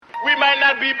might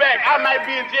not be back. I might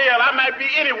be in jail. I might be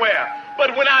anywhere.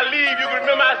 But when I leave, you can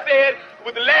remember I said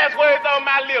with the last words on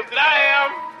my lips that I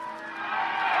am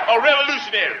a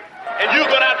revolutionary. And you're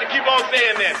going to have to keep on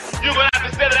saying that. You're going to have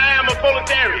to say that I am a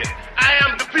proletarian. I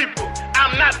am the people.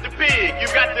 I'm not the pig.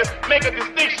 You've got to make a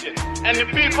distinction. And the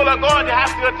people are going to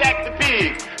have to attack the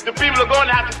pig. The people are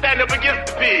going to have to stand up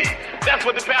against the pig. That's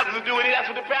what the Panthers are doing. That's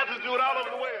what the Panthers are doing all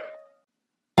over the world.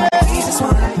 We just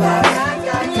want to party.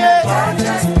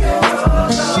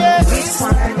 We just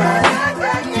want to party.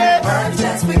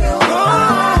 Just we go.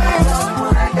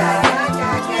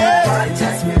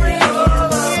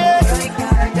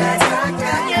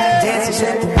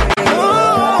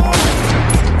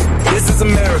 This is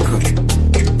America.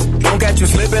 Don't catch you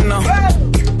slipping now.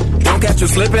 Don't catch you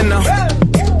slipping now.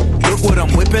 Look what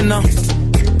I'm whipping now.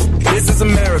 This is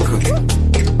America.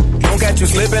 Don't catch you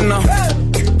slipping now.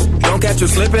 Don't catch you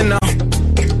slipping now.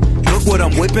 Look what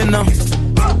I'm whipping now.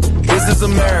 This is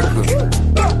America.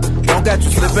 Don't catch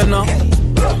you slipping now.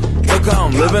 Look how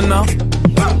I'm living now.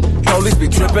 Police be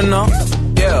tripping now.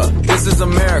 Yeah, this is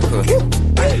America.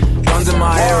 Guns in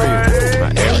my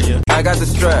area. I got the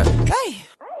strap.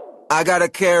 I gotta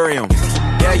carry 'em.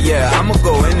 Yeah, I'ma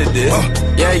go into this.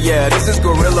 Yeah, this is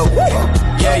gorilla.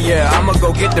 Yeah, I'ma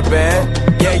go get the bag.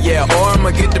 Yeah, or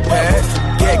I'ma get the pad.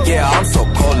 Yeah, I'm so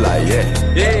cold like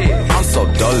yeah. I'm so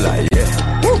dull like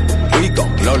yeah. We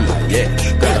gon' blow like yeah.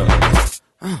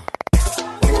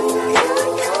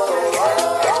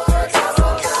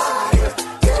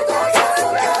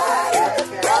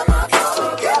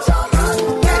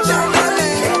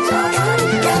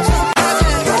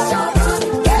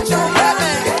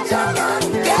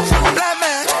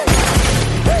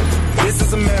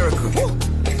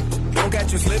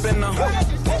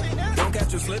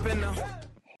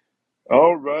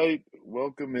 All right,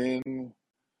 welcome in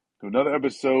to another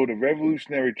episode of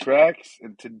Revolutionary Tracks.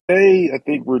 And today, I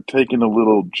think we're taking a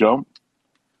little jump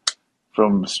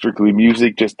from strictly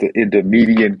music just into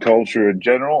media and culture in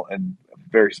general. And a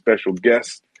very special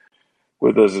guest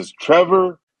with us is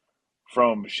Trevor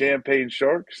from Champagne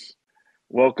Sharks.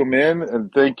 Welcome in, and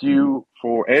thank you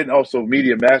for, and also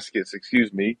Media Masochist,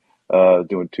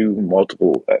 doing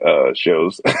multiple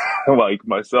shows like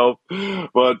myself.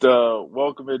 But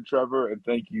welcome in, Trevor, and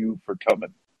thank you for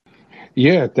coming.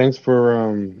 Yeah, thanks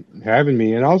for having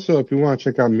me. And also, if you want to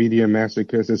check out Media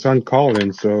Masochist, it's on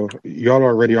Callin, so y'all are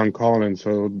already on Callin,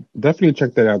 so definitely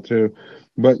check that out too.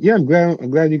 But yeah, I'm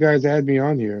glad you guys had me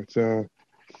on here.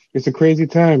 It's a crazy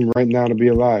time right now to be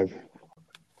alive.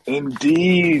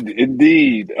 Indeed.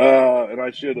 And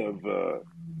I should have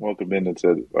welcomed in and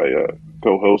said my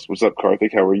co-host. What's up,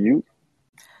 Karthik? How are you?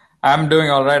 I'm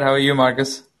doing all right. How are you,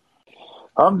 Marcus?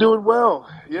 I'm doing well.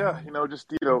 Yeah,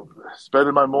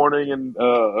 spending my morning and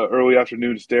early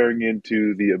afternoon staring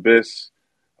into the abyss.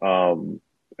 And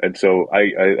so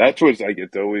that's what I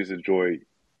get to always enjoy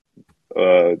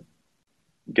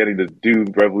getting to do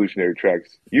Revolutionary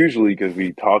Tracks, usually because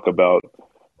we talk about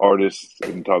artists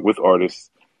and talk with artists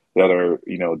that are,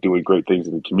 doing great things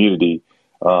in the community.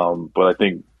 But I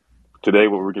think today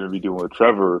what we're going to be doing with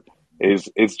Trevor is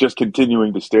it's just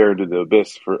continuing to stare into the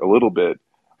abyss for a little bit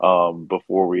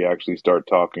before we actually start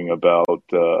talking about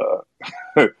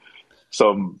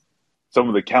some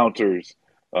of the counters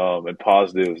and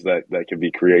positives that can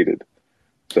be created.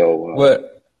 So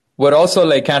we're also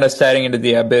kind of staring into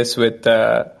the abyss with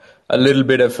a little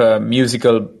bit of a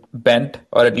musical bent,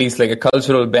 or at least a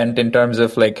cultural bent in terms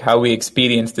of how we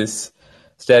experience this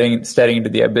staring into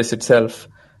the abyss itself,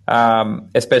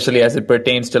 especially as it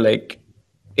pertains to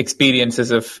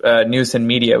experiences of news and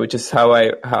media, which is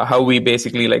how we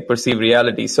basically perceive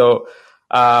reality. So,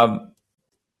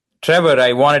 Trevor,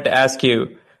 I wanted to ask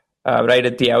you right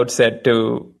at the outset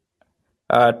to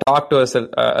talk to us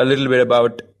a little bit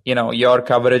about your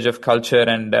coverage of culture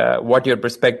and what your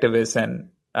perspective is, and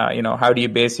how do you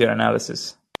base your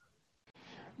analysis?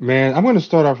 Man, I'm going to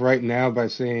start off right now by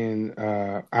saying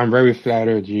I'm very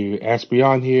flattered you asked me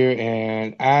on here,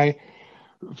 and I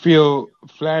feel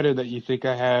flattered that you think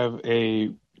I have a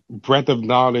breadth of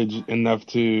knowledge enough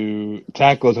to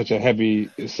tackle such a heavy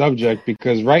subject,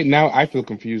 because right now I feel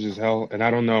confused as hell, and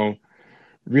I don't know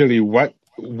really what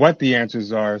the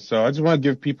answers are. So I just want to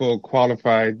give people a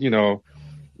qualified,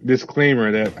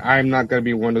 disclaimer that I'm not going to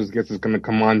be one of those guests that's going to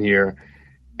come on here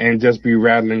and just be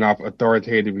rattling off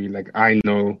authoritatively I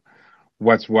know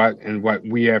what's what and what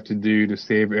we have to do to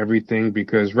save everything,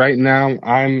 because right now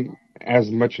I'm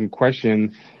as much in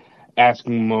question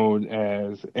asking mode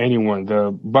as anyone.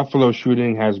 The Buffalo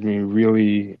shooting has me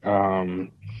really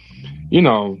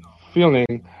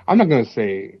feeling, I'm not going to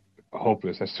say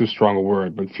hopeless. That's too strong a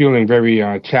word, but feeling very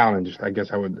challenged. I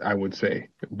guess I would say.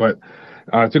 But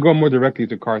to go more directly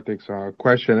to Karthik's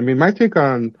question, I mean, my take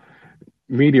on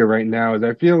media right now is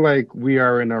I feel like we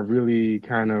are in a really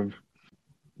kind of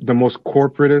the most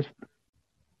corporatist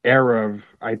era of,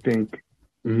 I think,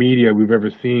 media we've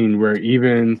ever seen, where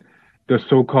even the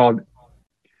so-called,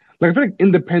 like, I feel like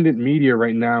independent media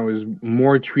right now is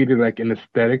more treated like an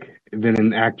aesthetic than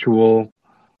an actual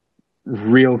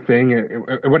real thing.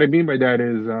 And what I mean by that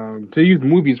is, to use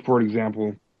movies, for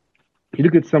example, you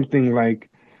look at something like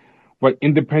what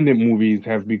independent movies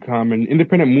have become, and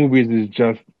independent movies is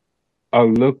just a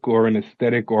look or an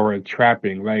aesthetic or a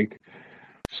trapping. Like,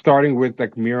 starting with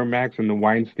like Miramax and the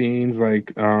Weinsteins,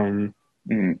 like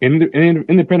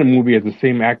independent movie has the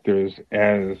same actors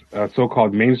as a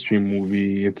so-called mainstream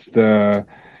movie. It's the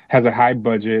has a high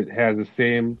budget, has the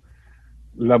same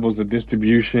levels of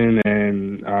distribution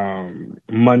and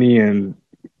money and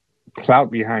clout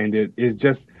behind it. It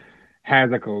just has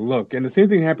like a look. And the same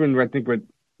thing happened, I think, with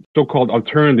so-called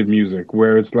alternative music,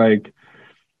 where it's like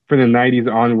from the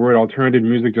 90s onward, alternative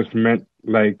music just meant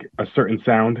like a certain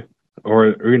sound,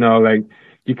 or, you know, like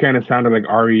you kind of sounded like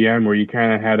REM, or you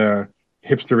kind of had a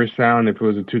hipsterish sound if it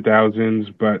was the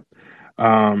 2000s. But,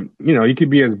 you know, you could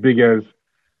be as big as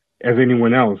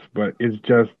anyone else, but it's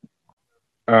just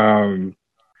kind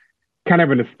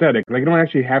of an aesthetic. Like, you don't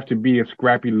actually have to be a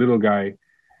scrappy little guy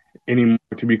anymore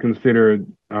to be considered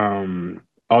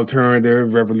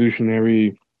alternative,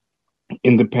 revolutionary,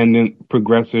 independent,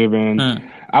 progressive. And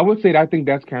I would say that I think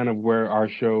that's kind of where our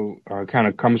show kind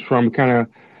of comes from. Kind of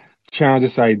challenge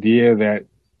this idea that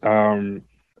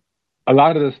a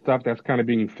lot of the stuff that's kind of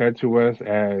being fed to us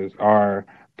as our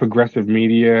progressive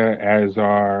media, as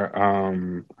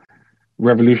our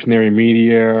revolutionary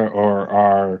media, or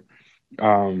our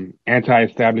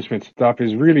anti-establishment stuff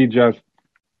is really just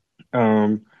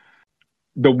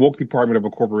the woke department of a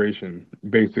corporation,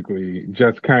 basically,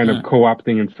 just kind of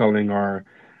co-opting and selling our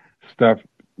stuff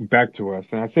back to us.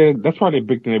 And I say that's probably a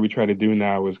big thing that we try to do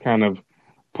now is kind of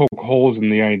poke holes in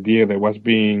the idea that what's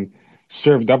being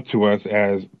served up to us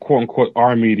as quote unquote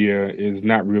our media is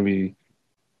not really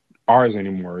ours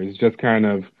anymore. It's just kind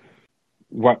of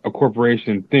what a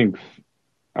corporation thinks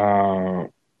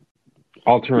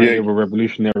alternative or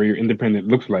revolutionary or independent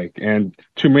looks like. And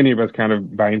too many of us kind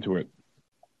of buy into it.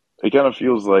 It kind of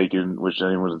feels like, in which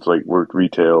anyone that's like worked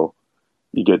retail,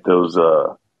 you get those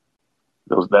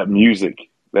that music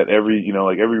that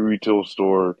like every retail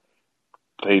store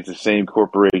pays the same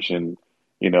corporation,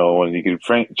 you know, and you can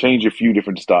change a few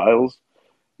different styles,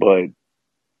 but,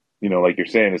 you know, like you're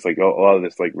saying, it's like a lot of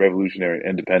this like revolutionary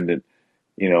independent,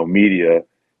 you know, media.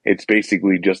 It's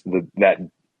basically just that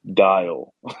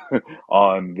dial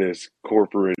on this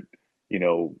corporate, you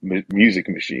know, music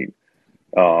machine.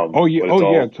 Totally.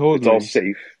 It's all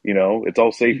safe, you know. It's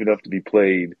all safe enough to be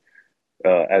played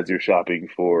as you're shopping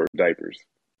for diapers.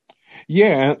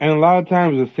 Yeah, and a lot of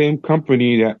times the same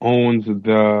company that owns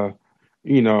the,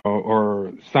 you know,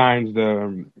 or signs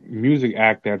the music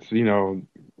act that's, you know,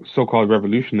 so-called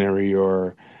revolutionary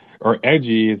or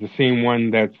edgy is the same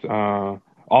one that's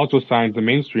also signs the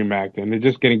mainstream act, and they're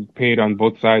just getting paid on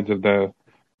both sides of the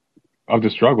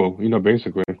struggle, you know,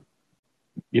 basically.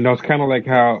 You know, it's kind of like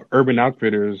how Urban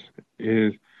Outfitters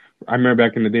is. I remember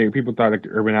back in the day, people thought like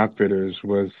Urban Outfitters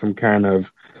was some kind of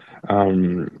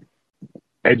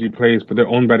edgy place, but they're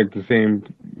owned by like the same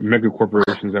mega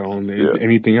corporations that own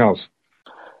anything else.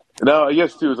 Now, I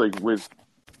guess too is like with,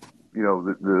 you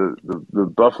know, the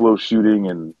Buffalo shooting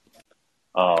and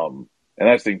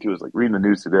that's the thing too is like reading the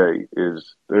news today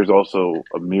is there's also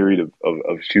a myriad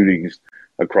of shootings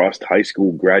across high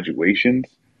school graduations.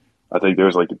 I think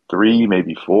there's like 3,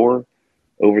 maybe 4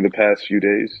 over the past few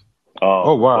days.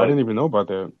 Oh, wow. I didn't even know about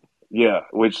that. Yeah,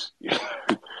 which it's,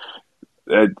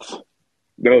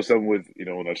 you know, some with, you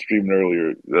know, when I was streaming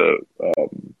earlier,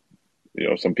 you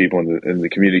know, some people in the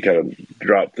community kind of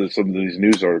dropped some of these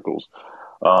news articles.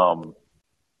 But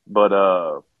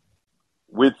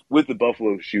with the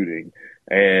Buffalo shooting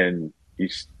and,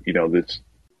 you know, this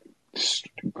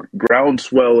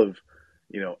groundswell of,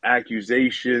 you know,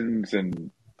 accusations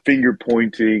and finger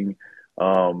pointing,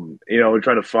 you know, and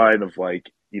trying to find of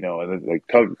like, you know, and then like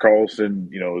Tucker Carlson,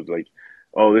 you know, is like,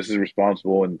 oh, this is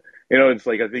responsible. And, you know, it's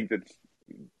like, I think that's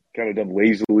kind of done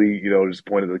lazily, you know, just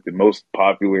pointed like the most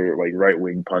popular, like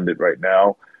right-wing pundit right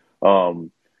now.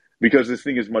 Because this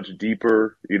thing is much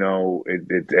deeper, you know,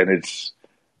 and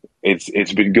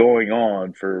it's been going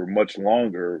on for much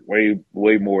longer,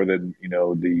 way more than, you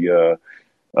know, the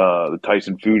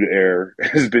Tyson food heir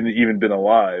has been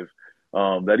alive.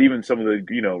 That even some of the,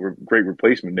 you know, great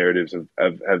replacement narratives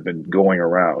have been going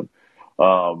around.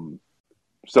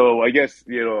 So I guess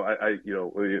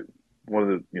one of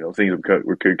the things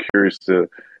we're curious to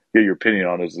get your opinion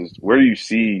on is where do you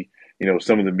see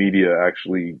some of the media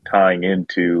actually tying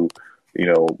into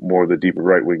more of the deeper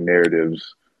right wing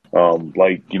narratives,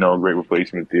 like great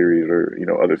replacement theories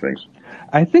or other things.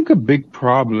 I think a big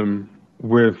problem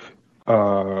with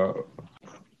uh,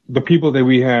 the people that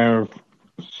we have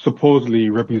supposedly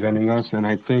representing us, and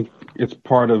I think it's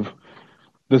part of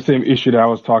the same issue that I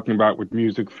was talking about with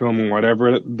music, film, and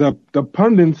whatever. The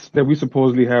pundits that we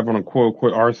supposedly have on a quote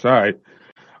unquote our side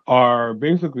are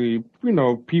basically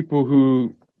people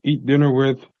who eat dinner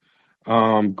with,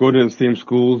 go to the same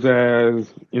schools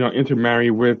as,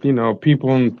 intermarry with,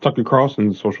 people in Tucker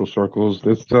Carlson's social circles.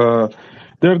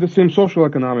 They're the same social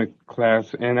economic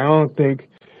class, and I don't think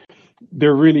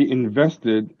they're really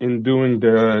invested in doing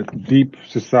the deep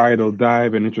societal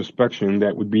dive and introspection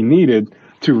that would be needed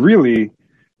to really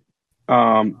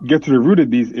get to the root of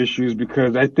these issues,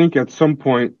 because I think at some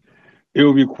point it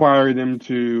will require them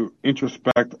to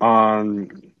introspect on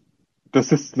the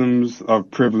systems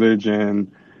of privilege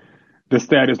and the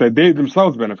status that they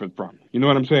themselves benefit from. You know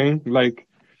what I'm saying? Like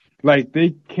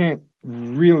they can't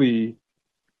really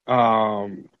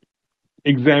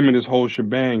examine this whole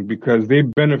shebang because they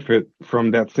benefit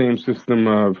from that same system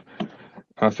of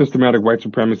systematic white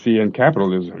supremacy and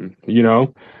capitalism.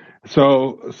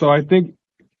 So I think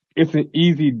it's an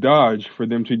easy dodge for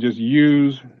them to just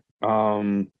use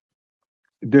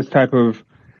this type of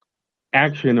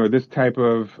action or this type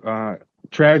of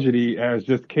tragedy as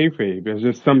just kayfabe, as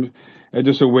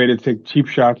just a way to take cheap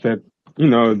shots at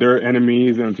their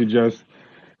enemies and to just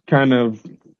kind of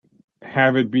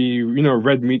have it be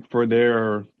red meat for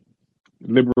their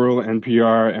liberal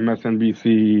NPR,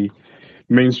 MSNBC,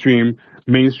 mainstream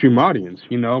audience.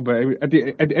 But at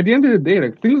the end of the day,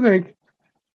 like things like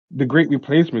the Great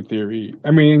Replacement Theory,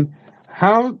 I mean,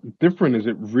 how different is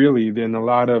it really than a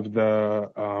lot of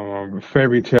the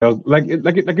fairy tales? Like it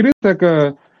is like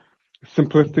a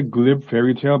simplistic, glib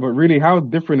fairy tale, but really, how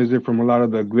different is it from a lot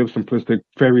of the glib, simplistic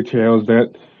fairy tales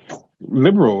that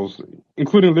liberals,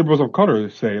 including liberals of color,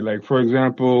 say? Like, for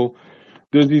example,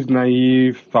 there's these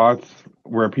naive thoughts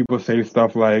where people say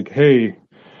stuff like, "Hey,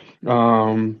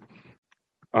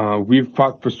 we've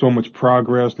fought for so much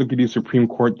progress. Look at these Supreme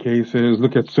Court cases.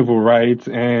 Look at civil rights,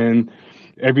 and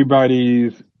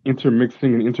everybody's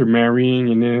intermixing and intermarrying,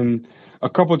 and then a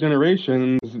couple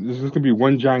generations, this is gonna be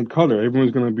one giant color.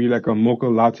 Everyone's gonna be like a mocha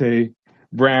latte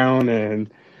brown,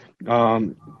 and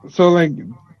so like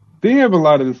they have a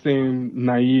lot of the same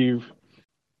naive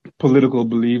political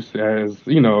beliefs as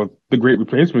the Great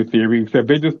Replacement Theory, except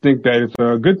they just think that it's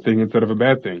a good thing instead of a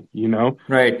bad thing.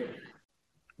 Right.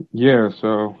 Yeah.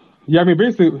 So yeah, I mean,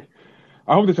 basically,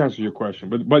 I hope this answers your question,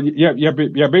 but yeah.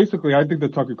 Basically, I think the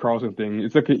Tucker Carlson thing,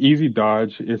 it's like an easy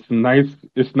dodge. It's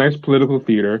nice political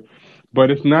theater, but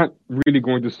it's not really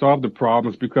going to solve the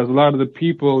problems, because a lot of the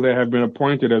people that have been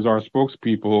appointed as our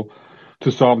spokespeople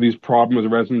to solve these problems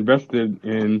are as invested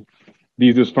in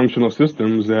these dysfunctional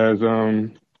systems as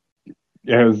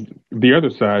the other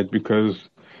side, because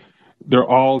they're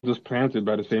all just planted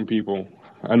by the same people.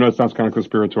 I know it sounds kind of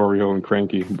conspiratorial and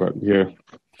cranky, but yeah.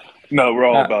 No, we're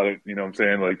all about it. You know what I'm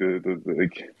saying? Like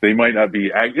like they might not be.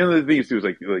 The thing is too is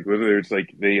like whether it's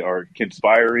like they are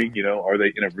conspiring. Are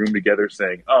they in a room together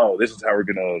saying, "Oh, this is how we're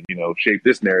gonna shape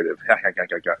this narrative,"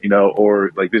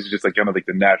 or like this is just like kind of like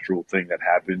the natural thing that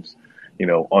happens,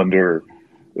 under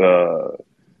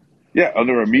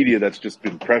under a media that's just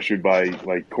been pressured by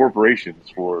like corporations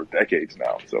for decades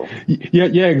now. So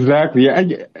yeah, exactly.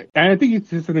 And I think it's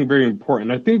just something very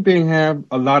important. I think they have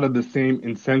a lot of the same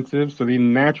incentives, so they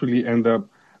naturally end up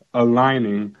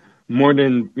aligning more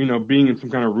than being in some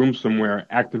kind of room somewhere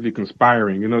actively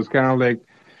conspiring. It's kind of like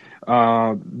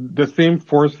the same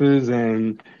forces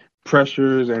and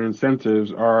pressures and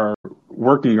incentives are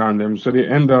working on them, so they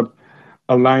end up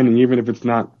aligning, even if it's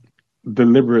not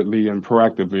deliberately and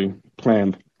proactively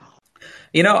planned.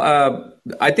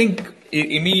 I think it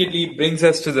immediately brings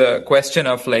us to the question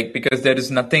of like, because there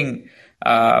is nothing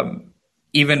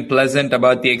even pleasant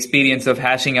about the experience of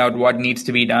hashing out what needs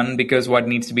to be done, because what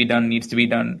needs to be done,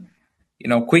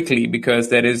 quickly, because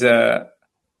there is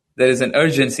an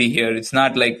urgency here. It's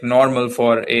not like normal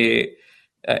for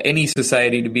any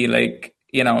society to be like,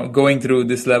 going through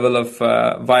this level of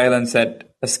violence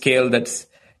at a scale that's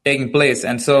taking place.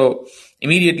 And so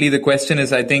immediately the question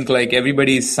is, I think like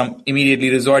everybody's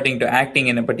immediately resorting to acting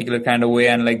in a particular kind of way,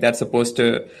 and like that's supposed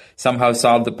to somehow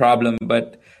solve the problem.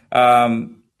 But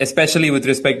especially with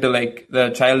respect to like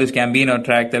the Childish Gambino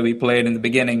track that we played in the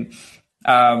beginning,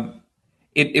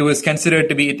 it was considered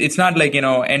to be, it's not like,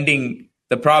 ending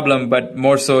the problem, but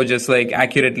more so just like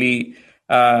accurately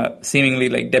seemingly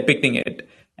like depicting it.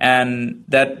 And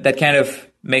that kind of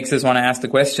makes us want to ask the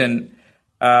question,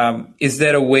 is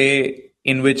there a way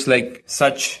in which like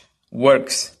such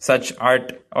works, such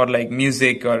art or like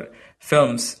music or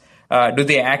films, do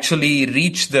they actually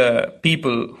reach the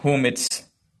people whom it's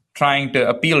trying to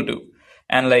appeal to?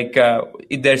 And like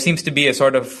there seems to be a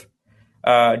sort of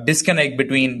disconnect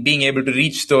between being able to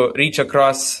reach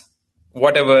across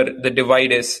whatever the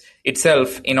divide is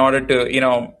itself in order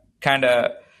to kind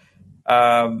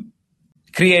of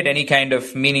create any kind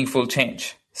of meaningful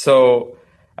change. So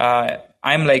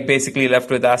I'm like basically left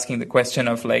with asking the question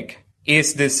of like,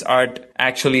 is this art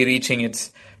actually reaching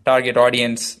its target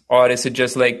audience, or is it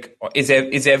just like is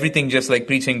everything just like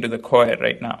preaching to the choir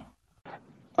right now?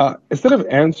 Instead of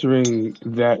answering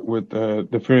that with a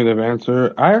definitive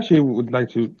answer, I actually would like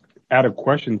to add a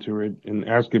question to it and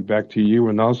ask it back to you,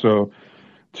 and also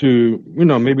to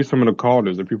maybe some of the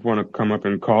callers if people want to come up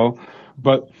and call.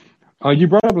 But you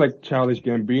brought up like Childish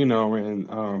Gambino,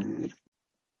 and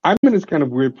I'm in this kind of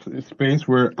weird space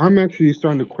where I'm actually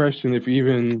starting to question if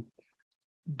even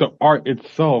the art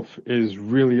itself is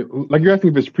really, like, you're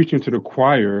asking if it's preaching to the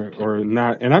choir or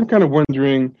not, and I'm kind of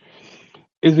wondering,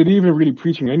 is it even really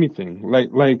preaching anything? Like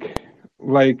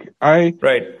Right.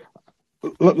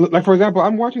 like for example,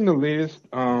 I'm watching the latest.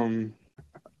 I'm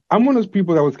one of those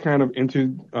people that was kind of into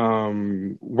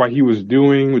what he was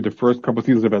doing with the first couple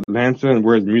seasons of Atlanta and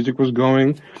where his music was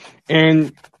going,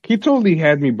 and he totally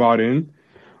had me bought in.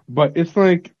 But it's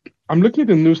like I'm looking at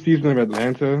the new season of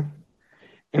Atlanta,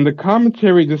 and the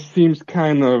commentary just seems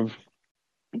kind of,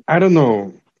 I don't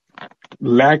know,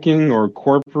 lacking or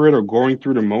corporate or going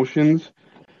through the motions.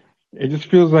 It just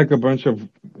feels like a bunch of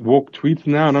woke tweets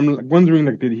now, and I'm wondering,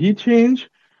 like, did he change,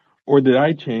 or did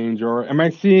I change, or am I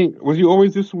seeing? Was he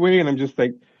always this way, and I'm just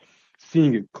like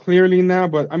seeing it clearly now?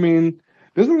 But I mean,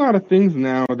 there's a lot of things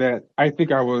now that I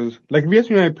think I was like. If you asked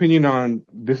me my opinion on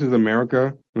This Is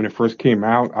America when it first came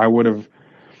out, I would have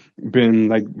been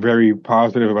like very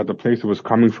positive about the place it was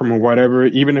coming from or whatever,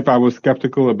 even if I was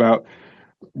skeptical about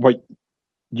what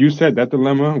you said, that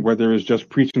dilemma, whether it's just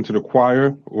preaching to the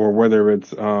choir or whether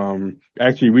it's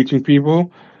actually reaching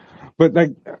people. But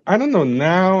like, I don't know,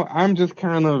 now I'm just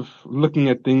kind of looking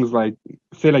at things like,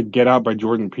 say, like Get Out by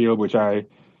Jordan Peele, which I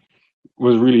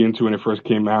was really into when it first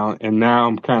came out, and now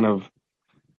I'm kind of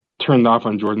turned off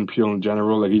on Jordan Peele in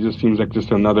general. Like, he just seems like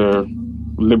just another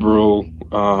liberal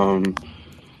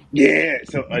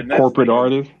corporate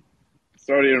artist.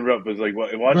 Sorry to interrupt, but it's like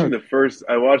watching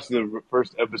I watched the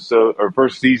first episode or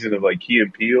first season of like Key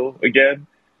and Peele again,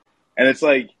 and it's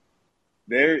like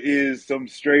there is some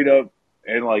straight up,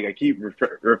 and like I keep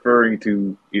referring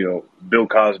to Bill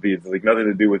Cosby. It's like nothing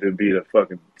to do with him being a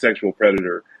fucking sexual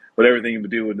predator, but everything to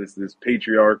do with this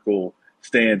patriarchal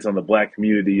stance on the black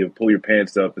community of pull your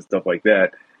pants up and stuff like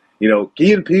that.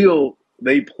 Key and Peele,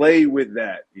 they play with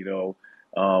that,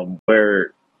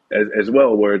 where as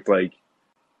well, where it's like,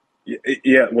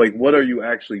 yeah, like what are you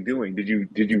actually doing? Did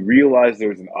you realize there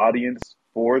was an audience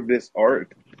for this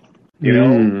art?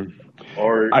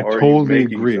 Or I are totally you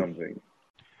making agree. something?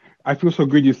 I feel so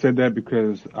good you said that,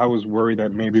 because I was worried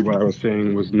that maybe what I was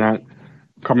saying was not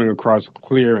coming across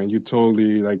clear, and you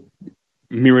totally like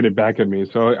mirrored it back at me.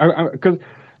 So because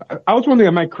I was wondering,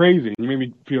 am I crazy? You made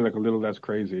me feel like a little less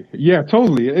crazy. Yeah,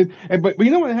 totally. But you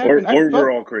know what happened? Or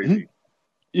we're all crazy.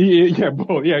 Yeah,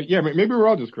 both. Yeah. Maybe we're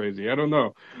all just crazy. I don't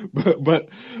know, but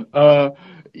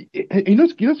you know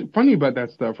what's funny about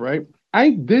that stuff, right?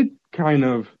 I did kind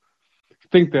of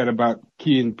think that about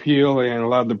Key and Peele and a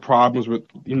lot of the problems with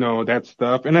that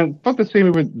stuff, and I felt the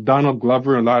same with Donald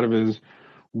Glover and a lot of his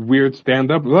weird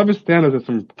stand-up. A lot of his stand-up has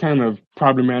some kind of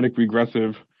problematic,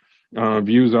 regressive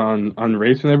views on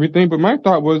race and everything. But my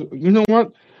thought was, you know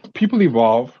what? People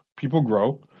evolve, people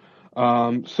grow.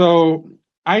 So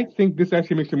I think this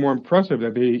actually makes it more impressive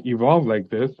that they evolved like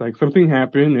this. Like, something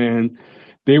happened and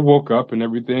they woke up and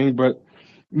everything. But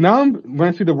now when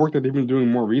I see the work that they've been doing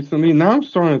more recently, now I'm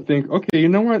starting to think, okay, you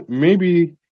know what?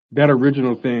 Maybe that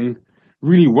original thing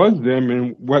really was them,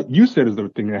 and what you said is the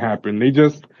thing that happened. They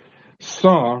just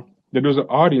saw that there's an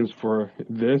audience for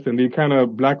this, and they kind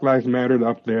of Black Lives Mattered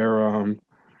up their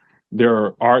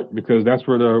art, because that's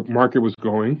where the market was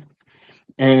going.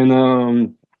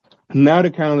 And now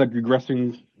they're kind of like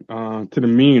regressing to the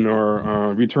mean,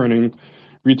 or returning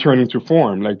to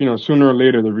form. Like, sooner or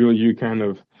later, the real you kind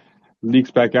of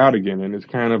leaks back out again, and it's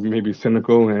kind of maybe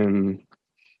cynical and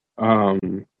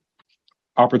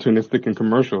opportunistic and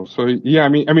commercial. So yeah, I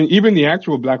mean, even the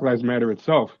actual Black Lives Matter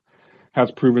itself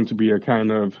has proven to be a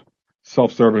kind of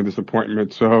self-serving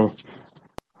disappointment. So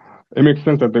it makes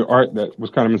sense that the art that was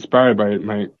kind of inspired by it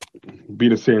might be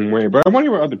the same way. But I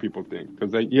wonder what other people think,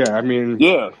 because yeah, I mean,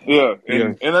 Yeah, yeah,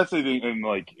 yeah. and that's the thing, and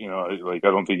like like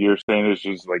I don't think you're saying it's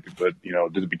just like, but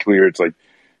just to be clear, it's like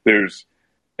there's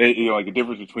like a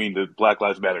difference between the Black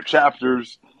Lives Matter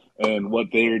chapters and what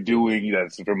they are doing.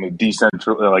 That's from a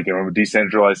from a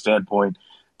decentralized standpoint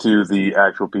to the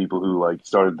actual people who like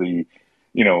started the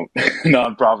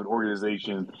nonprofit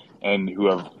organization and who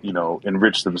have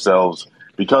enriched themselves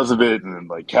because of it, and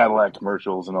like Cadillac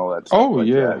commercials and all that stuff Oh like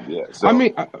yeah. that. Yeah, I so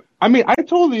mean, I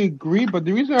totally agree. But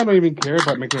the reason I don't even care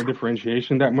about making a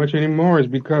differentiation that much anymore is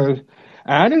because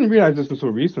and I didn't realize this until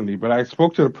recently. But I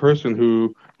spoke to the person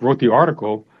who wrote the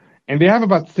article, and they have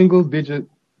about single-digit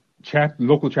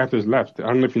local chapters left. I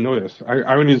don't know if you know this.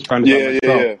 I only just found this out yeah,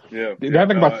 yeah, myself. yeah, yeah, They yeah. have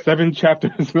like No, about 7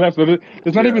 chapters left. So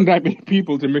there's not yeah. even that many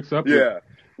people to mix up with Yeah,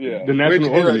 yeah. the Which, national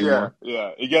org yeah, anymore.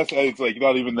 yeah. I guess it's like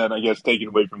not even then. I guess taken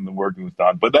away from the work that was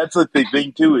done. But that's the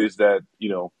thing too is that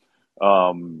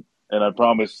and I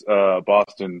promise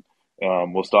Boston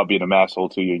will stop being a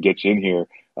masshole to you and get you in here.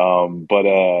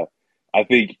 But I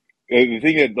think the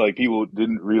thing that like people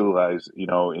didn't realize,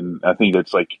 and I think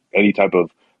that's like any type of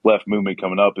left movement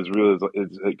coming up is real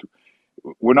is like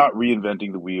we're not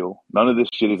reinventing the wheel. None of this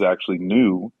shit is actually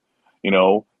new,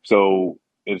 So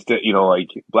instead, like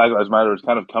Black Lives Matter is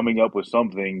kind of coming up with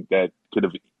something that could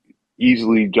have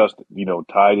easily just,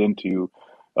 tied into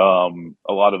a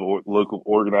lot of local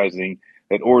organizing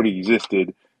that already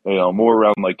existed, more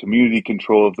around like community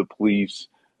control of the police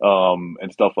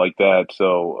and stuff like that.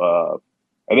 So,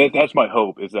 and that's my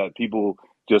hope is that people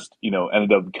just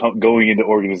ended up going into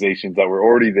organizations that were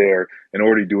already there and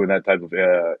already doing that type of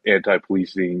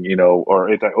anti-policing, or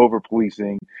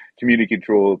anti-over-policing, community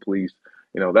control of police.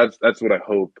 That's what I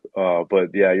hope.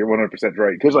 But yeah, you're 100%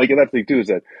 right. Because like that thing too is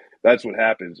that that's what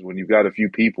happens when you've got a few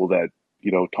people that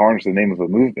tarnish the name of a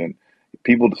movement.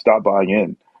 People to stop buying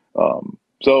in.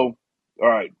 So all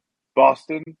right,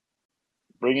 Boston,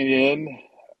 bringing you in.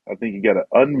 I think you got to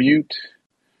unmute.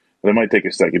 It might take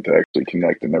a second to actually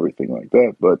connect and everything like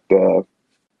that. But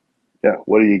yeah,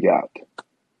 what do you got?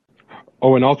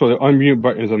 Oh, and also the unmute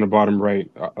button is on the bottom right.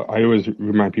 I always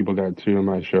remind people that too in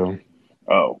my show.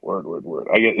 Oh, word.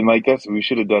 I get, and like that's we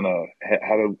should have done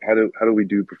how do we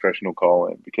do professional call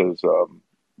in because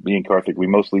me and Karthik we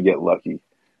mostly get lucky.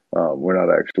 We're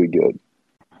not actually good.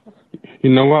 You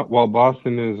know what? While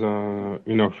Boston is,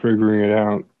 figuring it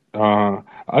out,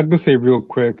 I'll just say real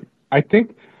quick. I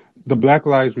think the Black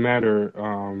Lives Matter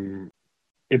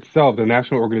itself, the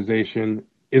national organization,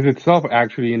 is itself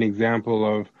actually an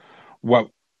example of what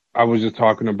I was just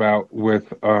talking about with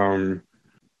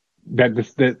that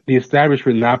the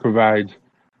establishment now provides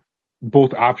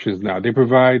both options now. They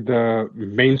provide the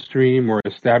mainstream or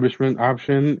establishment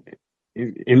option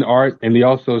in art, and they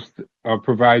also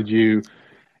provide you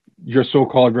your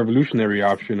so-called revolutionary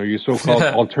option or your so-called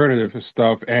alternative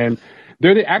stuff. And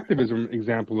they're the activism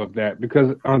example of that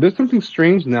because there's something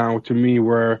strange now to me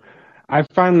where I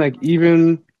find like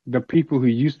even the people who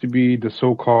used to be the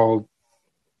so-called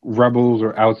rebels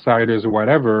or outsiders or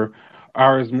whatever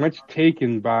are as much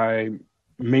taken by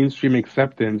mainstream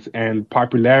acceptance and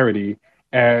popularity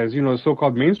as,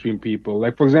 so-called mainstream people.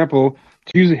 Like, for example,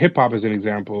 to use hip hop as an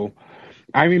example,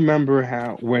 I remember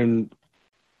how when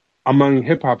among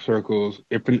hip hop circles,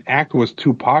 if an act was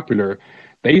too popular,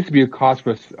 there used to be a cause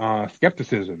for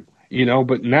skepticism,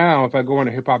 But now, if I go on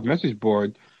a hip hop message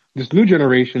board, this new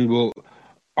generation will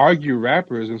argue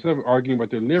rappers instead of arguing about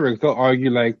their lyrics. They'll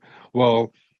argue like,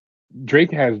 well,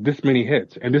 Drake has this many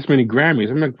hits and this many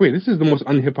Grammys. I'm like, wait, this is the most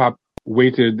un-hip hop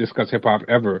way to discuss hip hop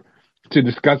ever. To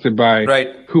discuss it by Right.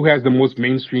 who has the most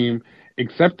mainstream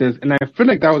acceptance. And I feel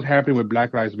like that was happening with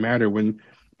Black Lives Matter when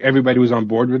everybody was on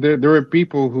board with it. There were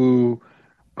people who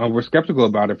were skeptical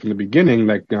about it from the beginning,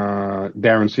 like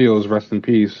Darren Seals, rest in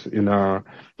peace, in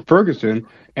Ferguson.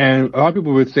 And a lot of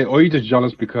people would say, oh, you're just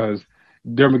jealous because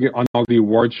they're going to get on all the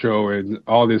award show and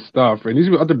all this stuff. And these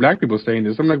were other black people saying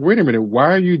this. I'm like, wait a minute,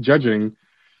 why are you judging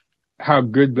how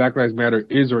good Black Lives Matter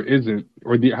is or isn't,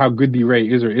 or how good D-Ray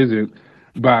is or isn't,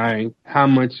 by how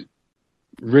much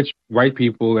rich white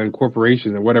people and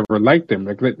corporations and whatever like them?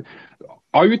 Like,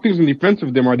 all your things in defense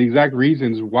of them are the exact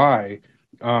reasons why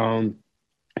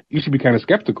you should be kind of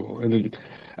skeptical. And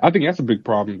I think that's a big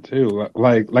problem too.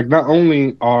 Like not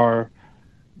only are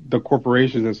the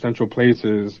corporations and central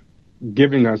places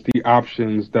giving us the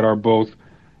options that are both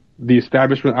the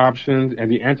establishment options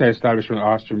and the anti-establishment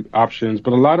options,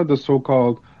 but a lot of the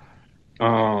so-called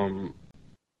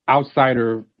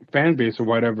outsider fan base or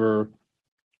whatever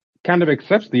kind of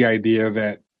accepts the idea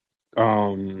that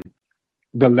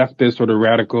the leftist or the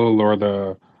radical or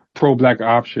the pro-black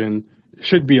option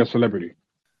should be a celebrity.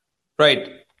 Right.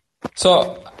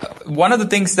 So one of the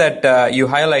things that you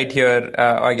highlight here,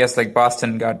 I guess like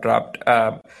Boston got dropped,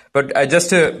 but just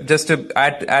to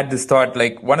add this thought,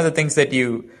 like one of the things that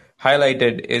you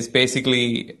highlighted is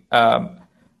basically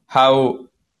how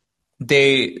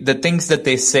the things that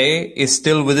they say is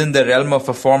still within the realm of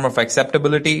a form of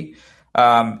acceptability.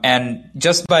 And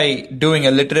just by doing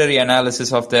a literary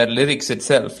analysis of their lyrics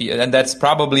itself, and that's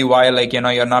probably why, like,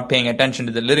 you're not paying attention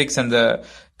to the lyrics and the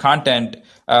content,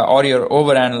 or you're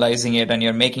overanalyzing it and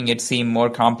you're making it seem more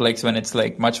complex when it's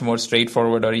like much more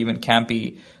straightforward or even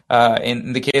campy.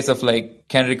 In the case of like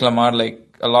Kendrick Lamar,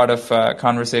 like a lot of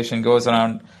conversation goes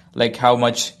around like how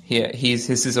much his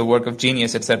is a work of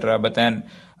genius, etc. But then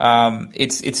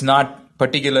it's not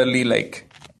particularly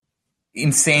like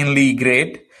insanely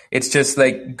great. It's just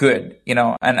like good,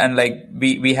 and like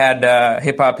we had a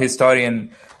hip hop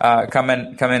historian come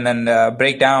in and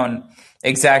break down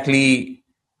exactly,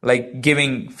 like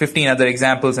giving 15 other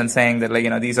examples and saying that,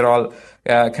 like, these are all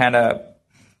kind of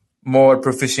more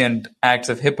proficient acts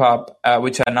of hip hop,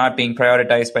 which are not being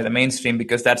prioritized by the mainstream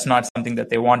because that's not something that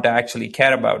they want to actually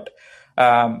care about.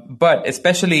 But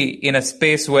especially in a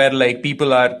space where like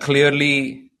people are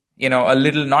clearly, a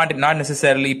little not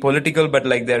necessarily political, but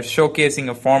like they're showcasing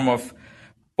a form of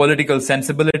political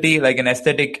sensibility, like an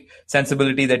aesthetic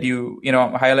sensibility that you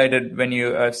highlighted when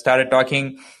you started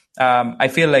talking. I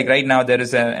feel like right now there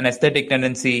is an aesthetic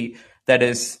tendency that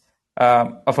is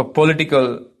of a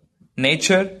political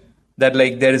nature, that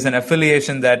like there is an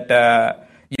affiliation that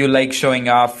you like showing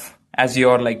off as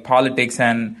your like politics,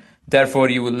 and therefore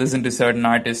you will listen to certain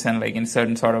artists and like in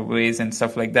certain sort of ways and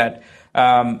stuff like that.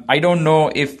 I don't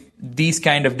know if these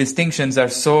kind of distinctions are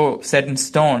so set in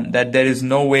stone that there is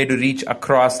no way to reach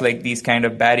across like these kind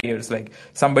of barriers. Like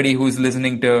somebody who's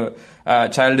listening to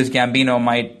Childish Gambino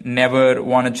might never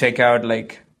want to check out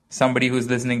like somebody who's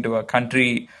listening to a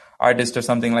country artist or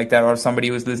something like that, or somebody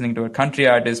who's listening to a country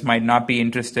artist might not be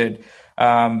interested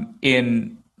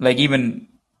in like even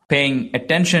paying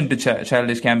attention to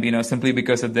Childish Gambino simply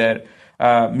because of their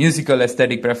musical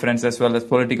aesthetic preference as well as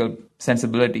political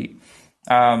sensibility.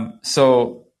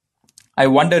 So I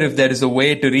wonder if there is a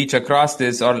way to reach across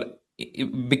this, or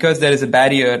because there is a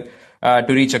barrier to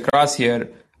reach across here,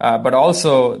 but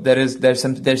also there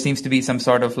seems to be some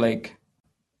sort of like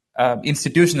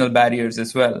institutional barriers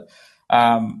as well.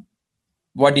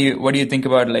 What do you think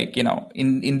about, like,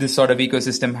 in this sort of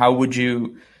ecosystem, how would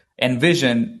you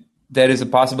envision there is a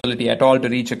possibility at all to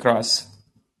reach across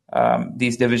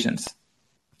these divisions?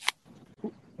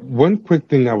 One quick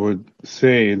thing I would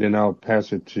say, then I'll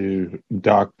pass it to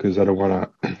Doc because I don't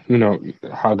want to,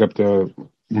 hog up the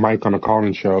mic on a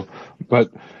call-in show.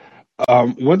 But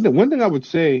one thing I would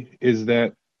say is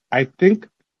that I think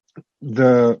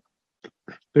let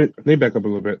me back up a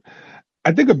little bit.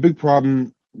 I think a big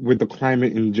problem with the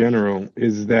climate in general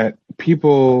is that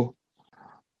people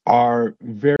are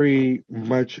very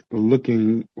much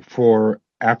looking for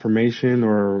affirmation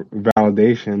or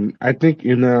validation, I think,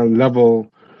 in a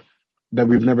level that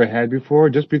we've never had before,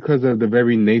 just because of the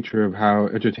very nature of how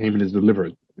entertainment is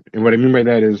delivered. And what I mean by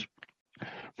that is,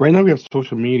 right now we have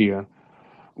social media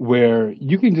where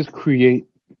you can just create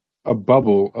a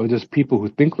bubble of just people who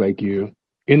think like you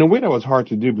in a way that was hard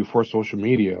to do before social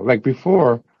media. Like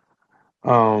before,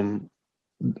 for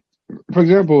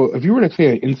example, if you were to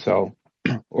say an incel,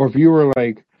 or if you were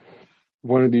like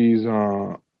one of these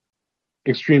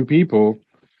extreme people,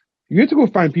 you had to go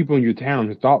find people in your town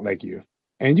who thought like you.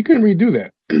 And you couldn't really do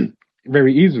that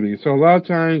very easily. So a lot of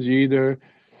times you either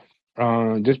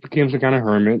just became some kind of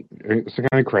hermit, some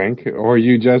kind of crank, or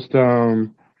you just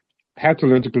had to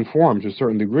learn to conform to a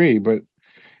certain degree. But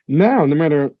now, no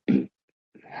matter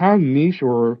how niche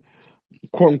or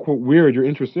quote unquote weird your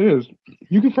interest is,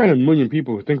 you can find a million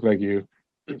people who think like you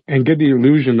and get the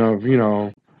illusion of,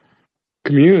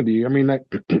 community. I mean, like,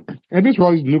 and there's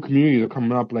all these new communities that are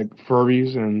coming up, like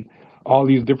furries and all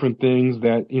these different things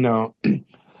that,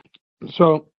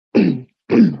 so,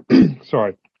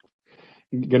 sorry,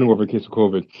 getting over a case of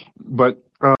COVID. But,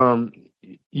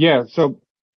 yeah, so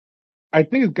I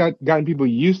think it's gotten people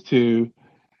used to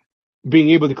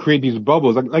being able to create these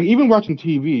bubbles. Like even watching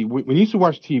TV, when you used to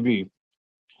watch TV,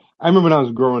 I remember when I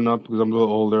was growing up, because I'm a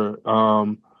little older,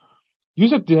 you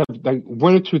used to have like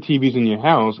one or two TVs in your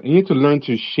house, and you had to learn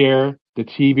to share the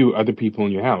TV with other people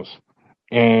in your house.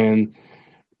 And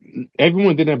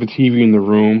everyone didn't have a TV in the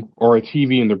room or a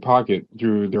TV in their pocket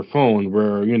through their phone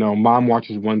where, mom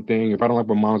watches one thing. If I don't like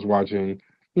what mom's watching,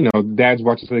 dad's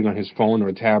watching something on his phone or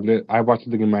a tablet. I watch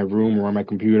something in my room or on my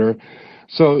computer.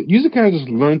 So you used to kind of just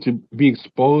learn to be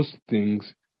exposed to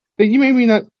things that you maybe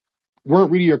not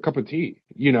weren't really your cup of tea,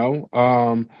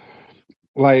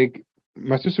 like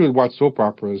my sister would watch soap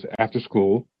operas after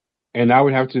school, and I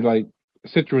would have to like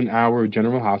sit through an hour of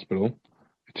General Hospital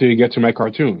to get to my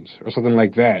cartoons or something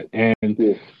like that. And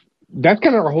Yeah. that's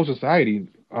kind of our whole society.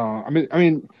 I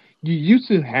mean, you used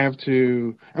to have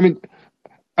to. I mean,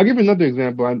 I'll give you another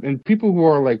example, and people who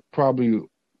are like probably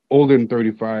older than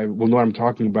 35 will know what I'm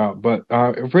talking about. But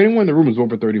if anyone in the room is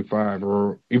over 35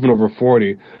 or even over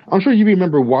 40, I'm sure you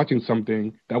remember watching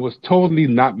something that was totally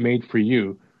not made for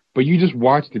you, but you just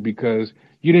watched it because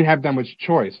you didn't have that much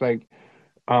choice. Like,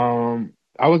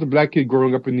 I was a black kid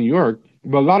growing up in New York,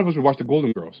 but a lot of us would watch the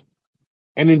Golden Girls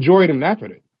and enjoy it and laugh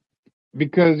at it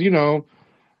because,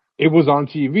 it was on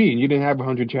TV and you didn't have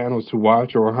 100 channels to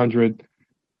watch or 100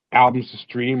 albums to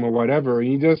stream or whatever.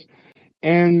 And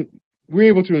and we're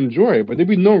able to enjoy it, but there'd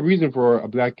be no reason for a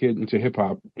black kid into hip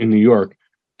hop in New York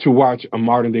to watch a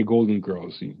modern day Golden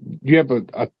Girls. You have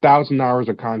 1,000 hours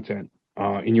of content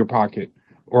in your pocket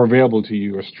or available to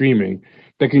you or streaming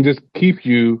that can just keep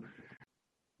you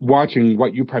watching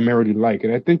what you primarily like.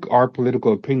 And I think our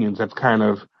political opinions have kind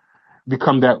of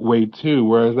become that way too.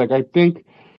 Whereas, like, I think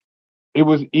it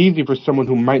was easy for someone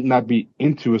who might not be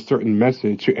into a certain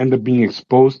message to end up being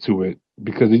exposed to it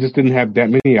because they just didn't have that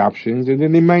many options. And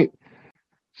then they might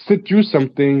sit through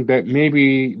something that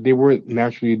maybe they weren't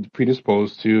naturally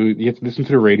predisposed to. You have to listen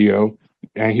to the radio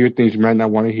and hear things you might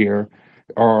not want to hear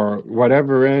or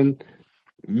whatever. And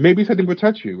maybe something will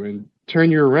touch you and turn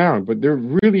you around. But there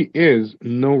really is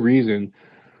no reason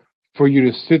for you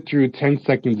to sit through 10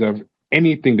 seconds of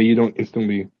anything that you don't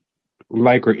instantly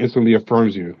like or instantly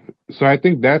affirms you. So I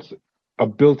think that's a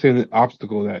built-in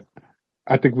obstacle that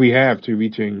I think we have to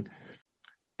reaching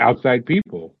outside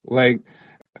people. Like,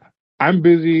 I'm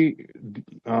busy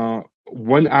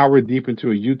 1 hour deep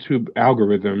into a YouTube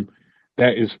algorithm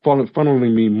that is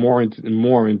funneling me more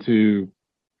into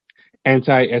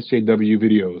anti-SJW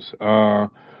videos.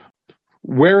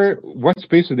 What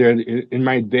space is there in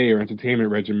my day or entertainment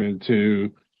regimen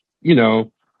to, you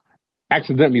know,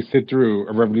 accidentally sit through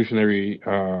a revolutionary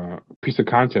piece of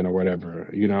content or whatever?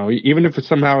 Even if it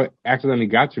somehow accidentally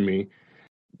got to me,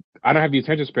 I don't have the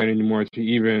attention span anymore to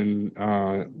even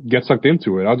get sucked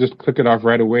into it. I'll just click it off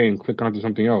right away and click onto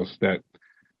something else that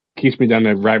keeps me down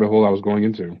that rabbit hole I was going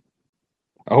into.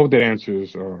 I hope that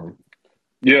answers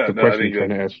Yeah, the no, I question think you're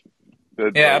trying to ask.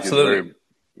 that Yeah, like is absolutely. very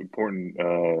important.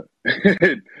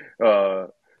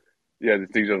 Yeah, the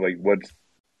things of like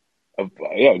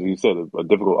yeah, as you said, a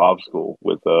difficult obstacle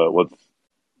with what's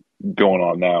going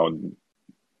on now, and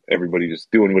everybody just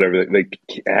doing whatever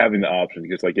having the option.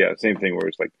 Because like, yeah, same thing where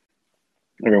it's like,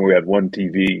 I remember we had one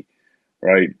TV,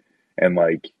 right, and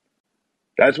like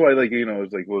that's why, like,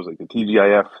 it's like, what was, like, the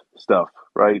TGIF stuff,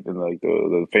 right, and like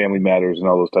the Family Matters and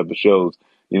all those type of shows.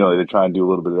 They try and do a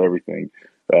little bit of everything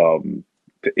to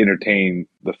entertain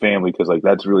the family, because like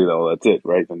that's really all that's it,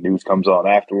 right? The news comes on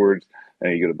afterwards,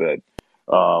 and you go to bed.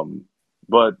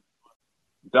 But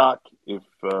Doc, if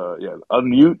yeah,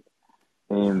 unmute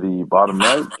in the bottom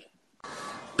right.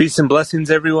 Peace and blessings,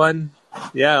 everyone.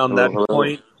 Yeah, on Hello, that hello.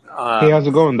 point, Hey, how's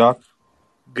it going, Doc?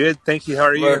 good. Thank you. How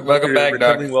are you? Hope Welcome you're back, Doc.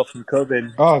 recovering well from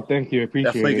COVID. Oh, thank you.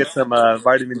 Appreciate Definitely it. get some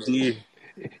vitamin D.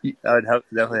 That would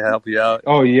definitely help you out.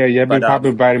 Oh, yeah. I've been But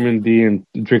popping vitamin D and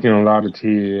drinking a lot of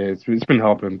tea. It's been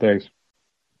helping. Thanks.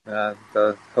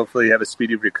 hopefully you have a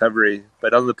speedy recovery.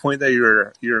 But on the point that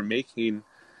you're making,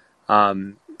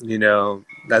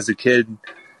 as a kid,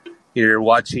 you're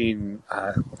watching,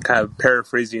 kind of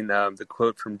paraphrasing the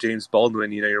quote from James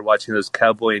Baldwin. You're watching those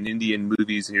cowboy and Indian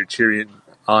movies, and you're cheering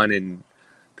on and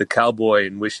the cowboy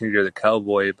and wishing you're the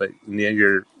cowboy, but in the end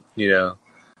you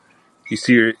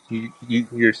see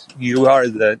you are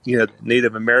the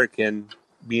Native American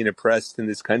being oppressed in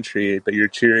this country, but you're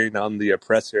cheering on the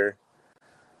oppressor.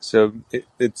 So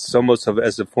it's almost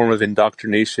as a form of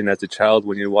indoctrination as a child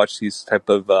when you watch these type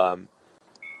of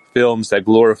films that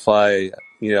glorify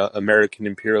American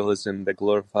imperialism, that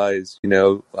glorifies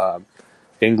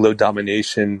Anglo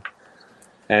domination,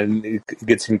 and it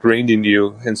gets ingrained in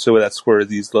you. And so that's where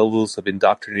these levels of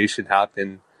indoctrination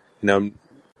happen,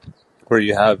 where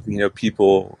you have,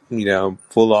 people,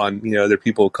 full on, they're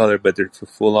people of color, but they're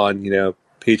full on,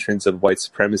 patrons of white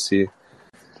supremacy.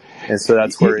 And so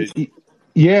that's where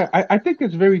Yeah, I think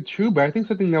that's very true, but I think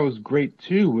something that was great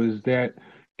too was that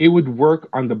it would work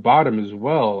on the bottom as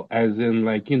well, as in,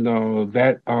 like,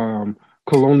 that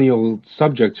colonial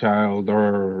subject child,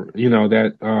 or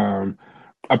that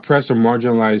oppressed or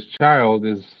marginalized child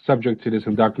is subject to this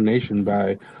indoctrination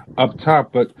by up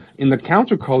top. But in the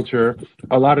counterculture,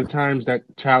 a lot of times that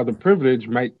child of privilege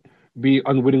might be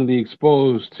unwittingly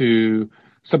exposed to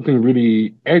something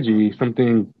really edgy,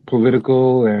 something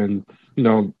political, and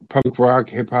punk rock,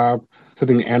 hip hop,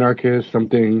 something anarchist,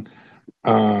 something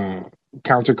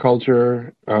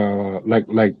counterculture,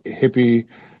 like hippie,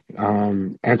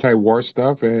 anti-war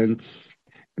stuff, and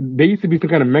there used to be some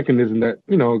kind of mechanism that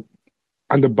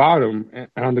on the bottom and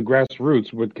on the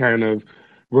grassroots would kind of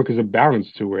work as a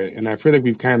balance to it, and I feel like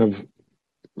we've kind of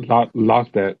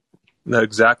lost that. No,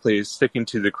 exactly. Sticking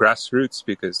to the grassroots,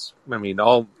 because I mean,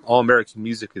 all American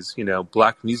music is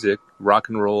black music, rock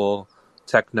and roll,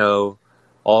 techno.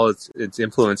 All its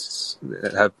influences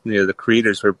have the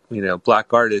creators were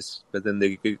black artists, but then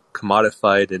they get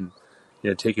commodified and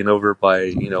taken over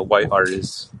by white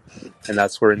artists, and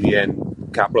that's where in the end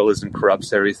capitalism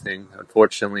corrupts everything,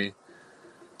 unfortunately.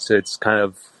 So it's kind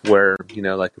of where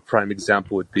like a prime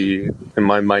example would be in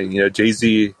my mind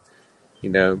Jay-Z,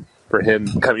 for him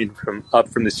coming from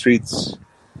the streets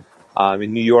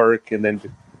in New York, and then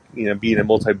being a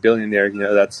multi-billionaire,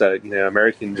 that's a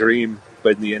American dream,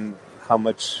 but in the end, how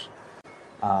much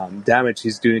damage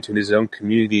he's doing to his own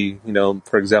community.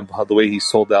 For example, how the way he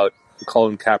sold out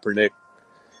Colin Kaepernick,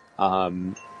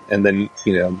 and then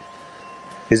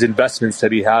his investments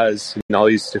that he has in all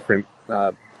these different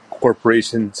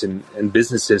corporations and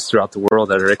businesses throughout the world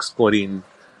that are exploiting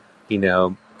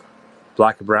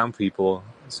black and brown people.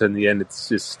 So in the end, it's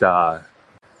just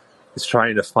it's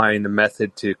trying to find a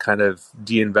method to kind of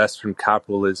de-invest from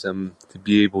capitalism to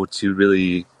be able to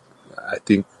really, I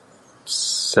think,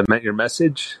 cement your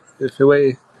message, if a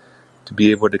way, to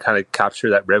be able to kind of capture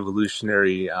that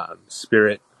revolutionary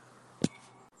spirit.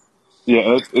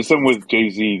 Yeah, it's something with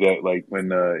Jay-Z that, like, when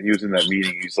he was in that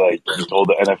meeting, he told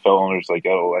the NFL owners, like,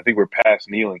 oh, I think we're past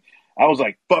kneeling. I was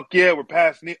like, fuck yeah, we're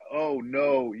past kneeling. Oh,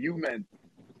 no, you meant...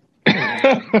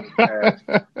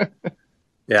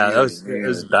 Yeah, it was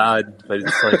bad, but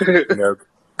it's like,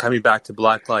 coming back to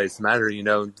Black Lives Matter,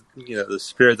 the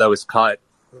spirit that was caught,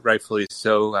 rightfully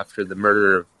so, after the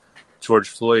murder of George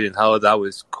Floyd, and how that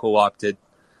was co-opted,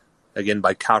 again,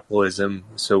 by capitalism.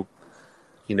 So,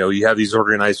 you have these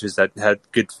organizers that had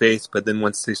good faith, but then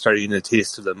once they start getting a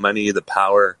taste of the money, the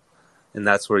power, and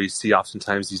that's where you see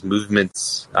oftentimes these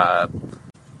movements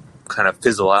kind of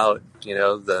fizzle out.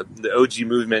 The OG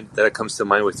movement that comes to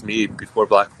mind with me before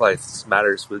Black Lives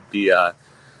Matters would be, the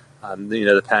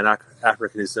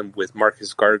Pan-Africanism with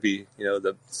Marcus Garvey,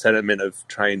 the sentiment of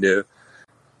trying to,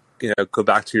 go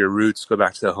back to your roots, go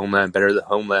back to the homeland, better the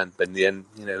homeland. But in the end,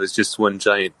 it was just one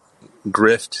giant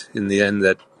grift in the end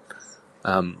that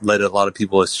led a lot of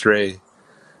people astray.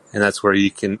 And that's where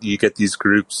you get these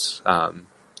groups,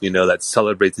 that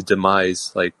celebrate the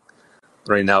demise. Like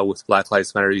right now with Black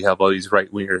Lives Matter, you have all these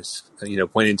right wingers,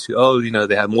 pointing to,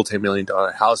 they have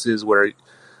multi-million-dollar houses. Where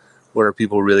are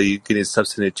people really getting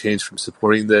substantive change from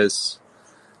supporting this?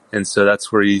 And so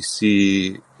that's where you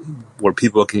see where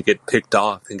people can get picked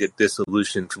off and get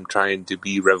disillusioned from trying to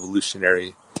be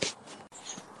revolutionary. I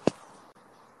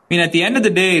mean, at the end of the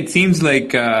day, it seems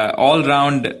like all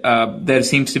around there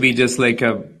seems to be just like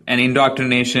an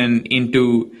indoctrination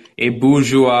into a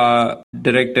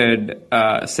bourgeois-directed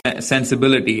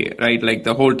sensibility, right? Like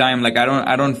the whole time, like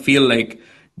I don't feel like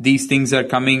these things are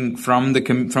coming from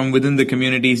within the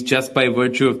communities just by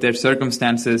virtue of their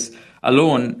circumstances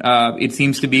alone. It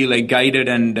seems to be like guided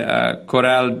and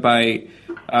corralled by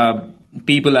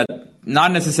people at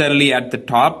not necessarily at the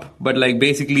top, but like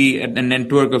basically a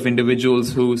network of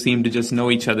individuals who seem to just know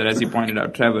each other, as you pointed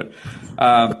out, Trevor.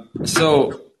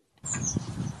 So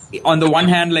on the one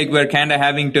hand, like we're kind of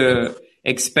having to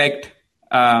expect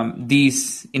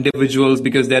these individuals,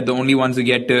 because they're the only ones who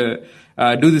get to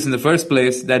do this in the first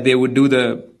place, that they would do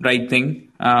the right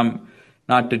thing.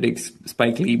 Not to dig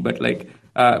Spike Lee, but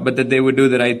that they would do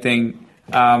the right thing.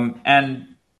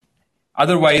 And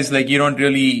otherwise, like you don't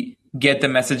really get the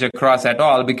message across at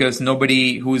all, because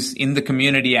nobody who's in the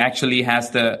community actually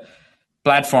has the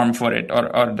platform for it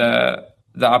or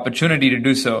the opportunity to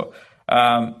do so.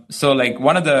 So like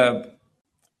one of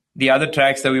the other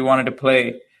tracks that we wanted to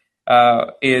play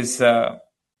is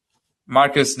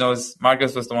Marcus was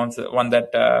the one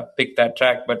that picked that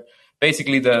track, but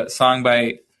basically the song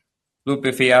by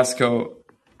Lupe Fiasco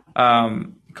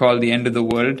called The End of the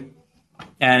World.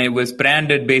 And it was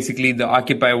branded basically the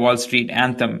Occupy Wall Street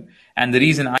anthem. And the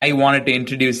reason I wanted to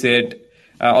introduce it,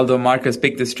 although Marcus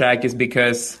picked this track, is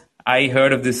because I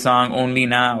heard of this song only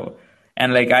now.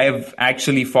 And like I have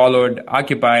actually followed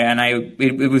Occupy, and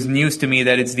it was news to me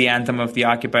that it's the anthem of the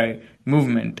Occupy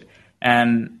movement.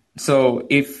 And so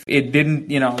if it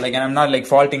didn't, and I'm not like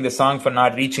faulting the song for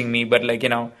not reaching me, but like,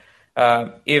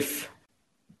 if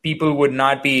people would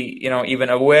not be, even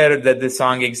aware that this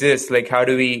song exists, like how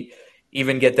do we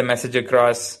even get the message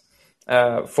across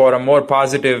for a more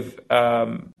positive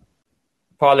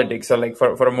politics, or like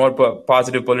for a more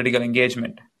positive political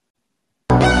engagement?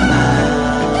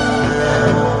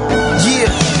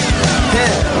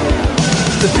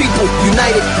 The people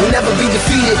united will never be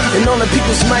defeated, and on the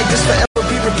people's might this forever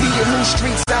be repeated. New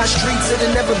streets, our streets,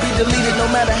 it'll never be deleted, no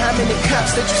matter how many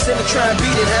cops that you send to try and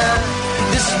beat it, huh?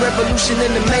 This is revolution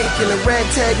in the making, a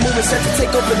ragtag movement set to take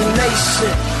over the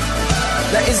nation.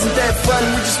 Now isn't that fun?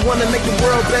 We just want to make the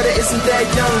world better, isn't that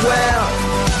young? Wow.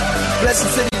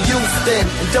 Blessings to the youth then,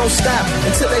 and don't stop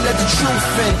until they let the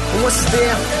truth in. And once it's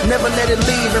there, never let it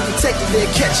leave, and protect it there,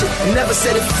 catch it, and never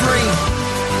set it free.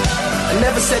 I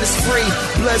never said it's free.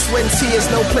 Blood, sweat, and tears,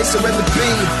 no place I'd rather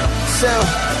be. So,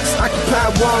 let's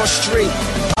occupy Wall Street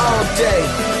all day,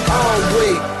 all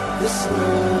week. This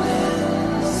world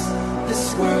ends.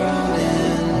 This world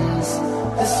ends.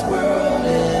 This world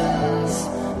ends.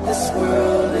 This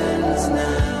world ends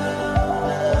now.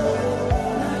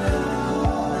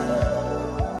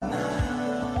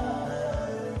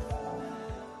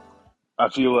 I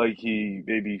feel like he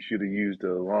maybe should have used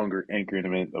a longer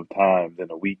increment of time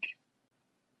than a week.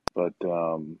 But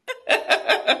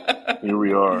here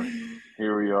we are.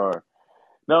 Here we are.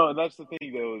 No, and that's the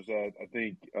thing, though, is that I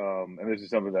think, and this is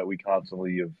something that we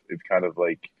constantly have kind of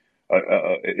like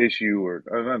an issue, or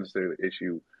not necessarily an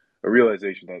issue, a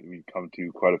realization that we've come to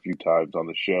quite a few times on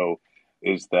the show,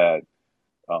 is that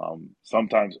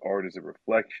sometimes art is a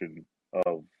reflection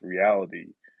of reality.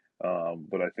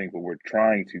 But I think what we're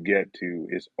trying to get to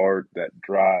is art that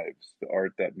drives, the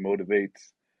art that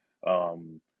motivates,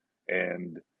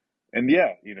 and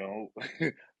yeah, you know,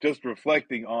 just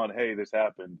reflecting on, hey, this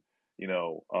happened, you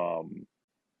know,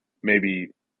 maybe,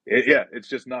 it's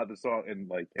just not the song, and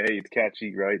like, hey, it's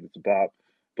catchy, right? It's a bop,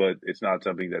 but it's not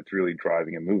something that's really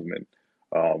driving a movement.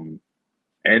 And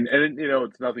you know,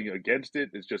 it's nothing against it.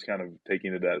 It's just kind of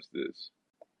taking it as this.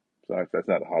 So that's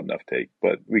not a hot enough take,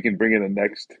 but we can bring in the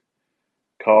next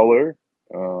caller.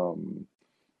 Remember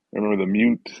the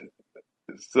mute.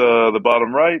 It's the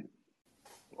bottom right.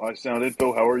 Live Sound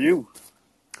Info, how are you?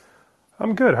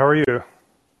 I'm good. How are you?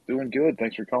 Doing good.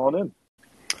 Thanks for calling in.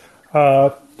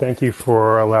 Thank you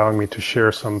for allowing me to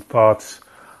share some thoughts.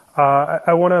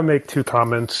 I want to make two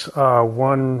comments.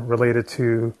 One related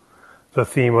to the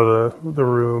theme of the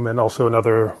room, and also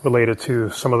another related to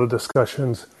some of the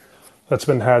discussions that's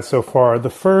been had so far.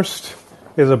 The first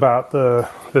is about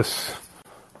this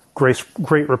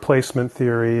great replacement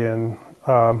theory and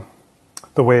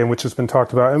the way in which it's been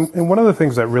talked about. And one of the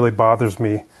things that really bothers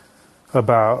me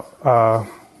about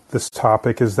this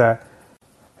topic is that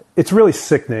it's really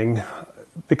sickening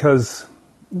because,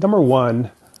 number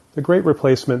one, the great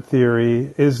replacement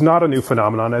theory is not a new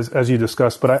phenomenon, as you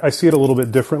discussed, but I see it a little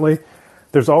bit differently.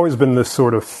 There's always been this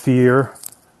sort of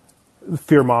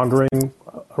fear-mongering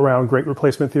around great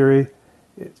replacement theory.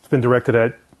 It's been directed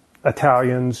at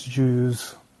Italians,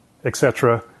 Jews,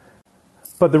 etc.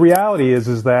 But the reality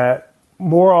is that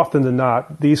more often than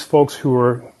not, these folks who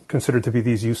are considered to be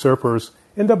these usurpers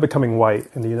end up becoming white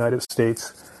in the United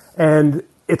States. And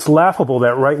it's laughable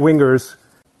that right-wingers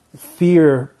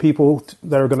fear people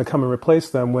that are going to come and replace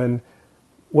them, when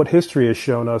what history has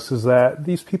shown us is that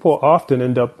these people often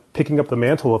end up picking up the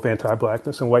mantle of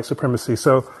anti-blackness and white supremacy.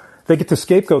 So they get to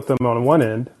scapegoat them on one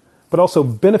end, but also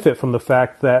benefit from the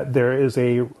fact that there is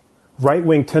a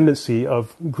right-wing tendency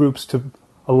of groups to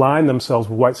align themselves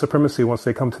with white supremacy once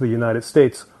they come to the United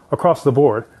States across the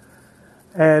board.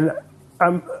 And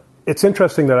it's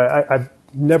interesting that I've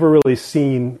never really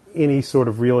seen any sort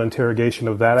of real interrogation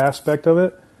of that aspect of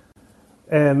it.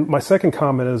 And my second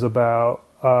comment is about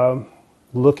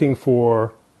looking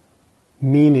for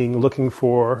meaning, looking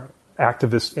for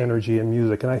activist energy in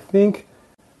music. And I think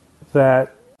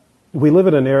that we live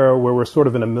in an era where we're sort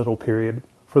of in a middle period.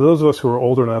 For those of us who are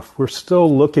older enough, we're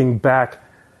still looking back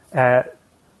at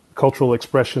cultural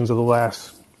expressions of the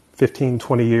last 15,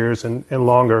 20 years and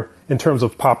longer in terms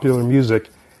of popular music.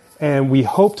 And we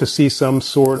hope to see some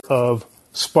sort of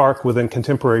spark within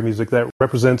contemporary music that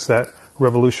represents that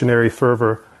revolutionary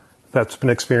fervor that's been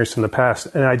experienced in the past.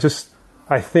 And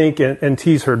I think, and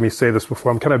T's heard me say this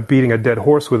before, I'm kind of beating a dead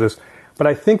horse with this, but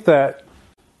I think that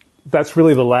that's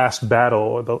really the last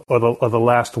battle or the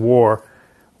last war.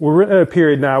 We're in a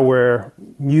period now where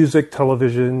music,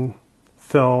 television,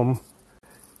 film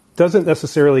doesn't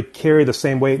necessarily carry the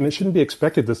same weight, and it shouldn't be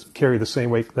expected to carry the same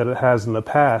weight that it has in the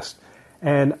past.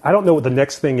 And I don't know what the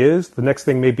next thing is. The next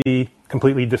thing may be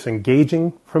completely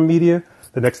disengaging from media.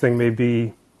 The next thing may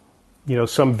be,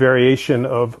 some variation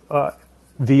of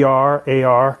VR,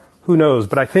 AR, who knows?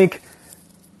 But I think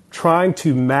trying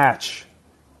to match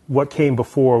what came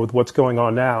before with what's going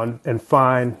on now and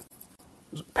find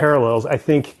parallels, I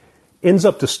think ends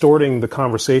up distorting the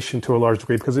conversation to a large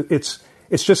degree because it's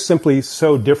just simply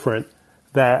so different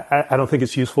that I don't think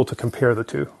it's useful to compare the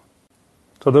two.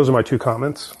 So those are my two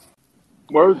comments.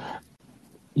 Word.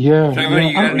 Yeah. Trevor,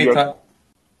 you got any thought?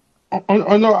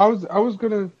 Oh no, I was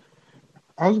gonna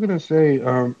say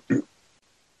the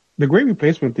great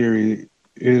replacement theory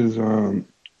is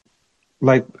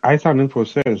like Einstein Info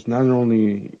says, not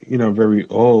only very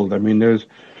old. I mean, there's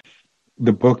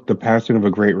the book The Passing of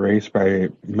a Great Race by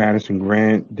Madison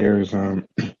Grant. There's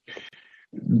The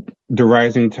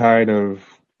Rising Tide of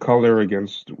Color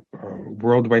Against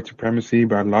World White Supremacy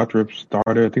by Lothrop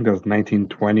Stoddard. I think that was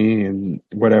 1920 and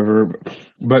whatever.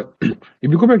 But if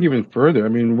you go back even further, I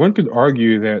mean, one could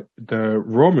argue that the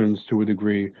Romans, to a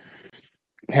degree,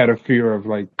 had a fear of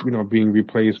being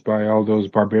replaced by all those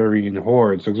barbarian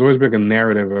hordes. So there's always been a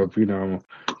narrative of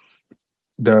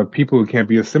the people who can't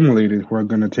be assimilated who are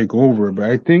going to take over. But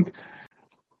I think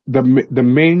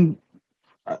the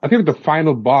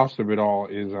final boss of it all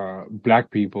is black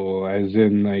people, as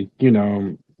in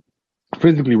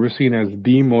physically we're seen as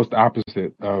the most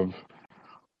opposite of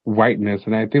whiteness,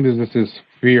 and I think there's just this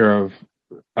fear of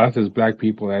us as black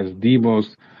people as the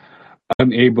most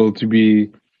unable to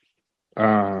be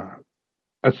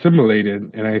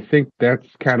assimilated, and I think that's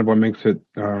kind of what makes it.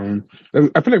 I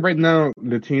feel like right now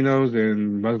Latinos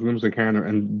and Muslims are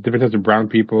and different types of brown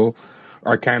people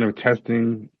are kind of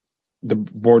testing the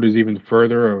borders even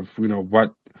further of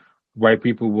what white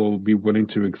people will be willing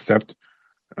to accept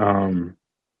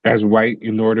as white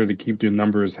in order to keep their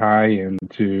numbers high and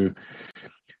to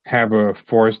have a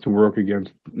force to work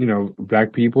against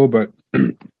black people. But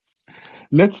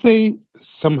let's say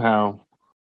somehow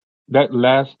that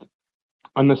last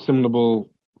unassimilable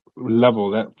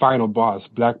level, that final boss,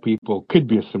 black people, could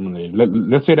be assimilated.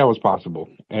 Let's say that was possible,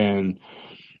 and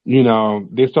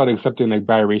they started accepting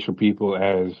biracial people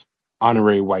as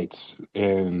honorary whites,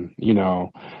 and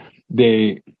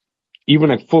they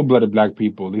even full-blooded black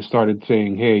people, they started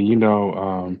saying, hey,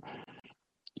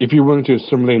 if you're willing to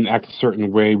assimilate and act a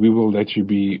certain way, we will let you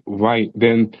be white.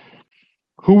 Then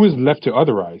who is left to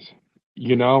otherize?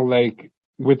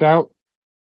 Without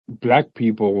black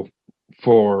people,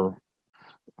 for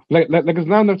it's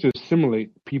not enough to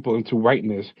assimilate people into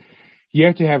whiteness. You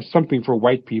have to have something for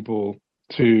white people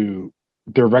to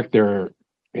direct their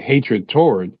hatred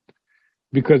toward.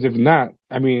 Because if not,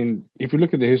 I mean, if you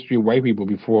look at the history of white people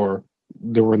before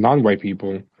there were non-white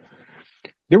people,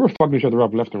 they were fucking each other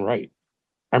up left and right.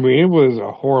 I mean, it was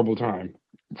a horrible time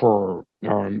for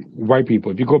white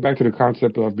people. If you go back to the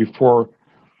concept of before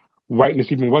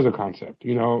whiteness even was a concept,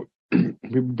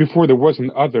 before there was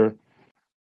an other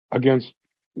against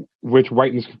which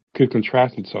whiteness could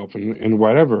contrast itself and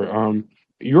whatever.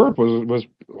 Europe was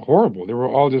horrible. They were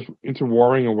all just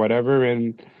interwarring or whatever,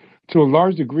 and to a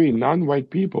large degree, non-white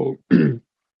people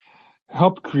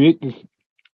help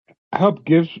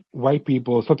give white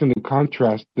people something to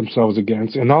contrast themselves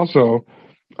against, and also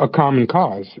a common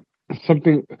cause.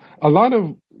 A lot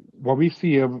of what we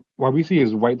see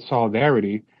as white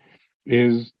solidarity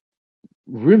is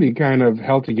really kind of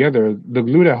held together. The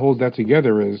glue that holds that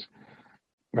together is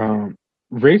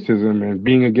racism and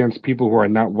being against people who are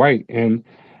not white. And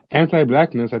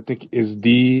anti-blackness, I think, is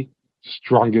the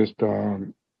strongest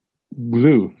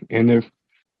glue. And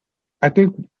I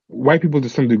think white people to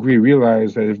some degree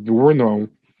realize that if there were no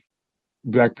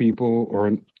black people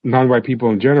or non-white people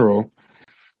in general,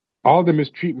 all the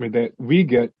mistreatment that we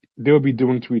get, they'll be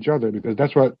doing to each other, because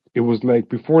that's what it was like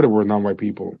before there were non-white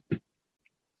people.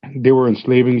 They were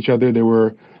enslaving each other. They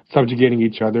were subjugating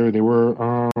each other. They were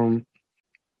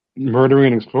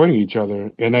murdering and exploiting each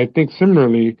other. And I think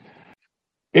similarly,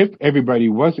 if everybody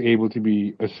was able to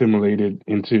be assimilated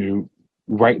into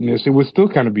whiteness, it would still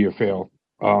kind of be a fail.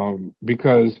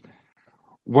 Because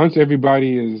once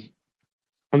everybody is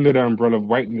under the umbrella of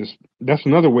whiteness, that's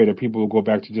another way that people will go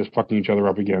back to just fucking each other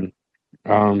up again.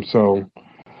 I'm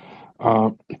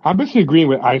basically agreeing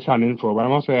with Einstein Info, but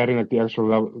I'm also adding the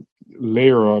extra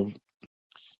layer of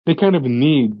they kind of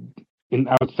need an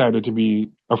outsider to be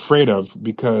afraid of,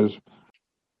 because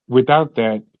without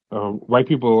that, white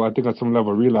people, I think at some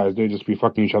level, realize they just be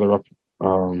fucking each other up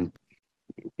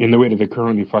in the way that they're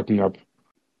currently fucking up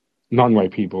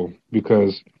non-white people,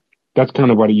 because that's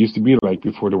kind of what it used to be like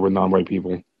before there were non-white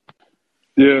people.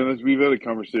 Yeah, we've had a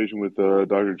conversation with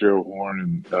Dr. Gerald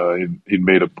Horn, and he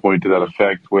made a point to that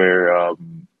effect where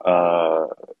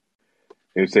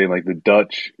he was saying the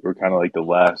Dutch were kind of the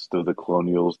last of the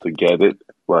colonials to get it,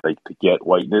 to get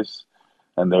whiteness,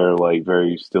 and they're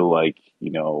very still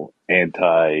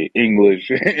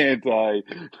anti-English, anti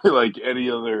any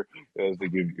other. I was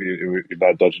thinking you're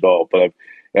not Dutch at all, but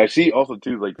And I see also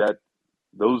too like that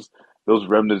those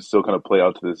remnants still kind of play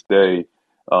out to this day.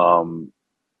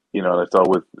 You know, I saw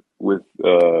with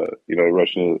you know,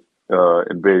 Russia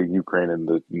invading Ukraine and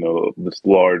the, you know, this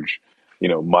large, you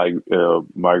know,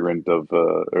 migrant of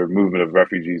or movement of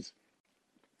refugees.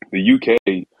 The UK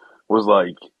was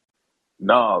like,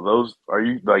 nah, those are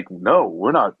you like? No,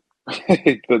 we're not.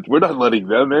 We're not letting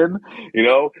them in, you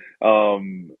know.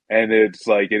 And it's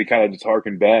like it kind of just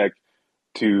harkened back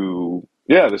to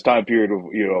this time period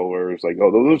of, you know, where it's like,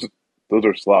 oh, those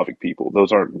are Slavic people,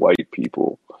 those aren't white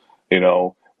people, you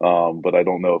know. But I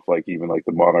don't know if like even like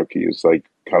the monarchy is like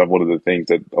kind of one of the things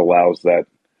that allows that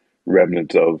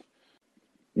remnant of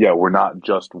we're not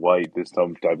just white. There's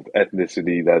some type of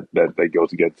ethnicity that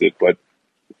goes against it, but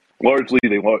largely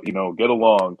they want, you know, get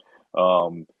along,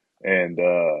 and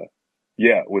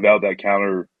without that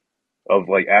counter of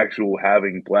like actual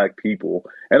having black people.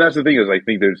 And that's the thing is I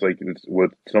think there's like it's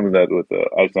with something that with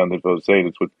Iceland was saying,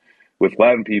 it's with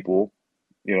Latin people,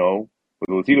 you know, with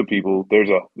Latino people, there's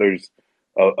a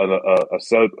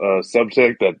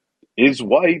subject that is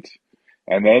white,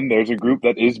 and then there's a group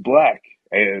that is black,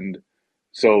 and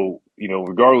so, you know,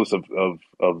 regardless of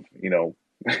you know,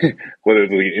 whether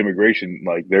it's like immigration,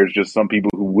 like there's just some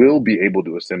people who will be able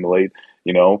to assimilate,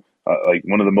 you know, like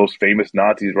one of the most famous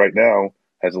Nazis right now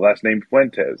has the last name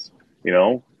Fuentes, you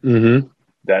know,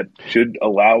 that should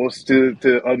allow us to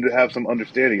have some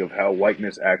understanding of how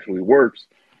whiteness actually works.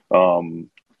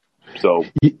 So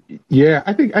yeah,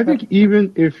 I think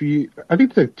even if I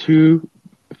think there's like two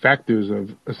factors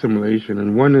of assimilation,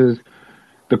 and one is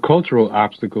the cultural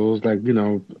obstacles. Like, you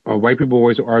know, white people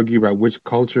always argue about which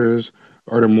cultures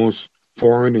are the most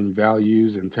foreign in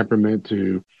values and temperament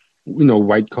to, you know,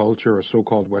 white culture or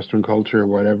so-called Western culture or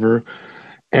whatever.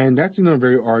 And that's, you know,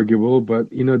 very arguable.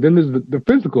 But, you know, then there's the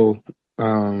physical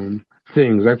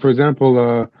things. Like, for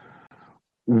example,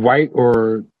 white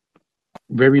or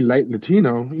very light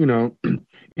Latino, you know,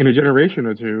 in a generation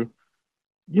or two,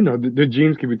 you know, the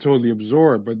genes can be totally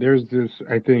absorbed. But there's this,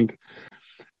 I think,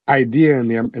 idea in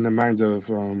the minds of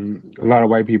a lot of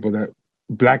white people that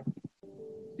black,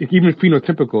 even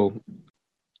phenotypical,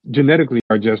 genetically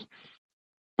are just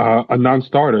a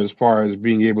non-starter as far as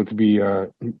being able to be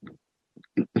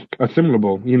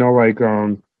assimilable. You know, like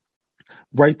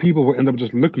white people will end up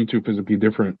just looking too physically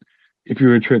different if you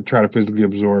were to try to physically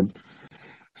absorb.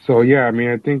 So yeah, I mean,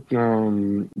 I think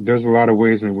there's a lot of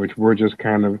ways in which we're just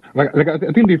kind of like I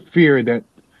think they fear that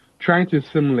trying to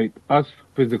assimilate us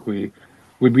physically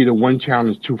would be the one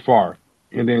challenge too far,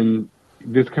 and then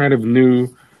this kind of new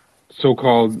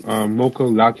so-called mocha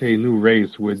latte new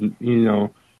race would, you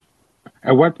know,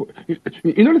 at what point,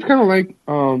 you know, it's kind of like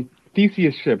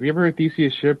Theseus ship. You ever heard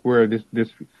Theseus ship, where this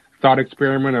thought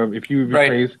experiment of if you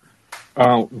replace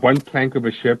one plank of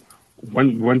a ship,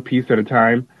 one piece at a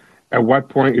time, at what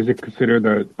point is it considered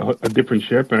a different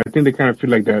ship? And I think they kind of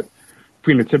feel like that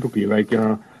phenotypically, like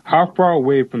how far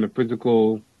away from the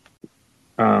physical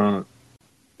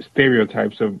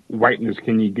stereotypes of whiteness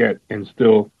can you get and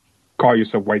still call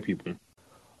yourself white people?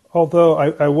 Although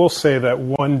I will say that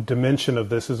one dimension of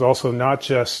this is also not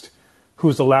just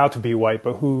who's allowed to be white,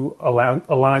 but who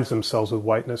aligns themselves with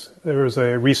whiteness. There was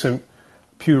a recent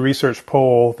Pew Research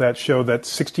poll that showed that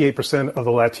 68% of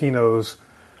the Latinos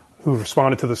who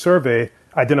responded to the survey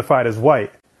identified as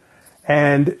white.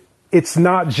 And it's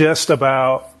not just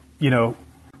about, you know,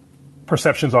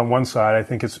 perceptions on one side. I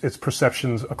think it's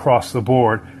perceptions across the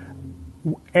board.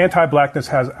 Anti-blackness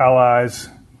has allies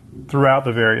throughout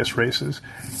the various races.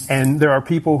 And there are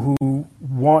people who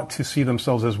want to see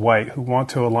themselves as white, who want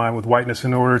to align with whiteness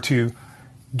in order to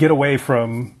get away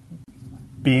from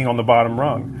being on the bottom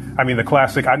rung. I mean, the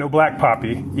classic, I know black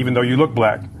poppy, even though you look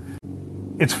black.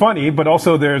 It's funny, but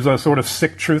also there's a sort of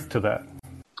sick truth to that.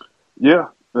 Yeah,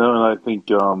 and I think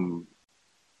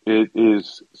it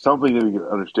is something that we can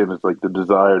understand. It's like the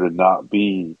desire to not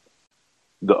be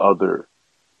the other,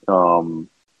 like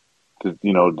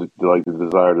the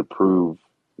desire to prove,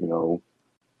 you know,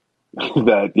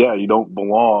 that you don't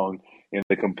belong in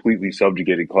a completely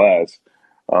subjugated class.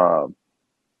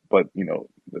 But you know,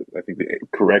 I think the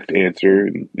correct answer,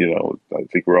 and you know, I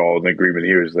think we're all in agreement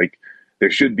here, is like there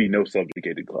should be no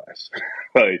subjugated class.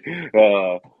 Like,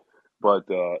 but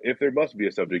if there must be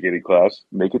a subjugated class,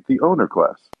 make it the owner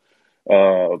class.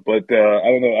 But I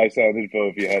don't know, I sound info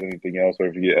if you had anything else, or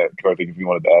if you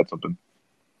wanted to add something.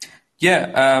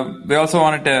 Yeah, we also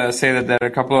wanted to say that there are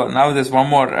a couple of, now there's one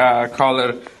more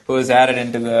caller who is added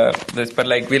into this, but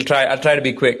like I'll try to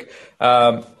be quick.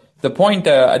 The point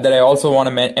that I also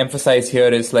want to emphasize here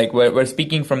is like we're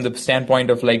speaking from the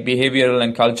standpoint of like behavioral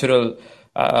and cultural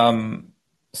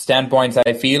standpoints,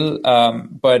 I feel,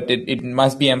 but it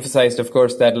must be emphasized, of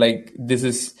course, that like this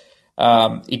is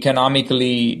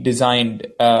economically designed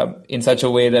in such a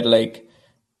way that like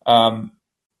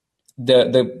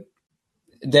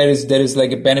there is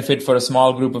like a benefit for a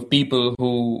small group of people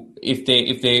who, if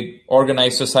they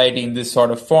organize society in this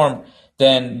sort of form,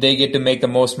 then they get to make the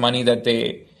most money that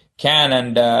they can.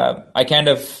 And I kind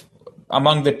of,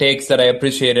 among the takes that I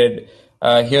appreciated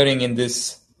hearing in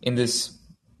this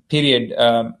period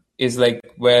is like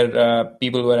where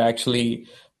people were actually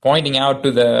pointing out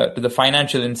to the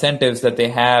financial incentives that they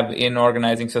have in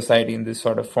organizing society in this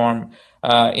sort of form,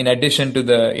 in addition to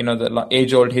the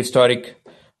age-old historic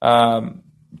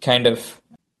kind of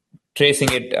tracing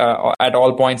it at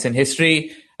all points in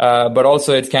history, but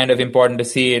also it's kind of important to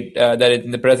see it that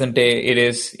in the present day it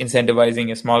is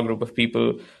incentivizing a small group of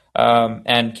people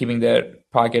and keeping their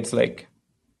pockets like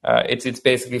it's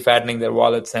basically fattening their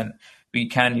wallets, and we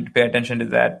kind of need to pay attention to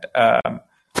that.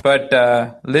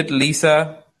 But little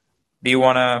Lisa, do you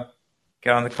want to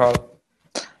get on the call?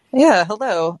 Yeah,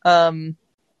 hello.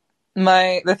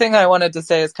 The thing I wanted to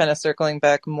say is kind of circling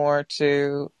back more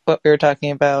to what we were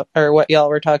talking about, or what y'all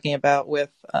were talking about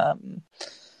with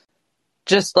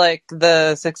just like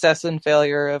the success and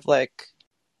failure of like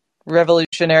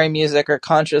revolutionary music or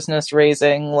consciousness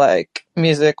raising like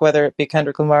music, whether it be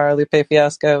Kendrick Lamar or Lupe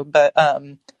Fiasco. But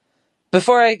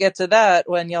before I get to that,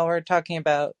 when y'all were talking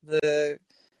about the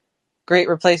Great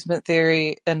Replacement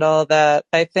Theory and all that,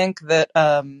 I think that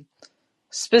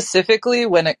specifically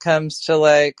when it comes to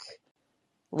like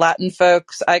Latin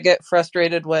folks, I get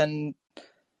frustrated when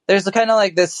there's kind of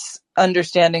like this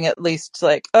understanding, at least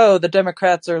like, oh, the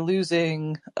Democrats are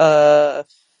losing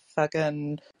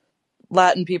fucking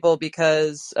Latin people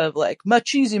because of like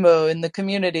machismo in the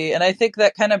community. And I think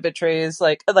that kind of betrays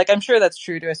like I'm sure that's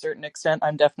true to a certain extent.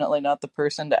 I'm definitely not the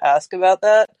person to ask about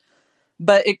that.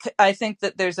 But I think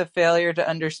that there's a failure to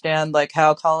understand like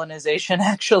how colonization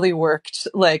actually worked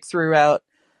like throughout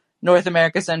North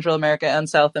America, Central America, and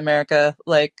South America.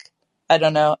 Like, I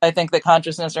don't know. I think the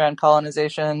consciousness around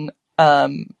colonization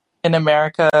in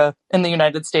America, in the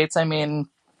United States, I mean,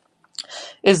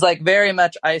 is like very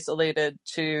much isolated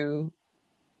to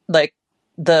like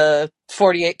the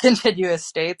 48 contiguous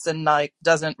states, and like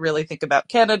doesn't really think about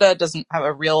Canada, doesn't have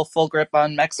a real full grip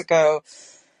on Mexico,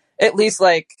 at least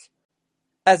like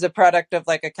as a product of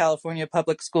like a California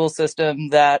public school system.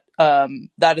 That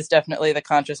that is definitely the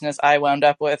consciousness I wound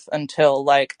up with until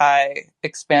like I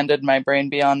expanded my brain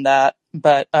beyond that.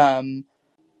 But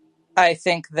I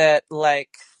think that like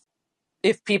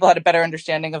if people had a better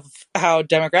understanding of how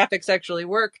demographics actually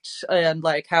worked and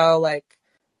like how like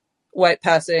white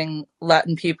passing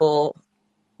Latin people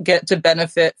get to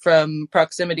benefit from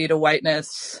proximity to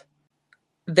whiteness,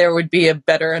 there would be a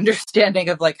better understanding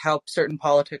of like how certain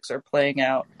politics are playing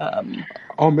out.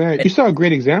 Oh man, you saw a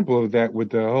great example of that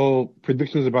with the whole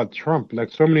predictions about Trump. Like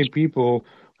so many people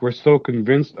were so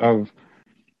convinced of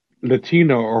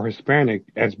Latino or Hispanic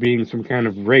as being some kind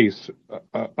of race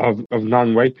of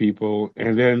non-white people,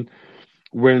 and then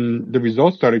when the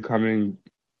results started coming,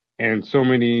 and so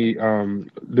many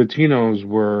Latinos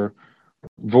were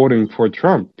voting for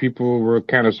Trump, people were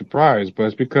kind of surprised. But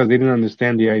it's because they didn't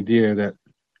understand the idea that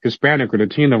Hispanic or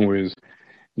Latino is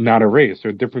not a race. There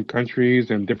are different countries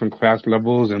and different class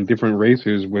levels and different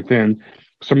races within.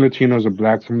 Some Latinos are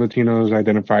black, some Latinos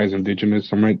identify as indigenous,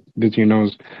 some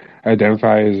Latinos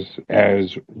identify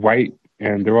as white,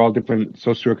 and they're all different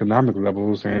socioeconomic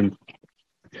levels. And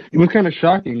it was kind of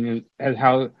shocking at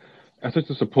how, at such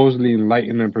a supposedly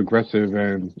enlightened and progressive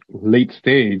and late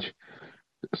stage,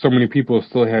 so many people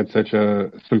still had such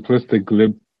a simplistic,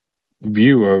 glib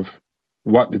view of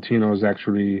what Latinos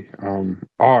actually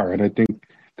are. And I think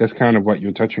that's kind of what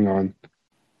you're touching on.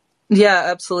 Yeah,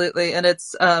 absolutely. And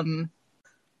it's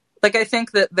like, I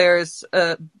think that there's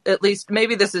at least,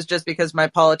 maybe this is just because my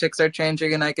politics are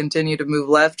changing and I continue to move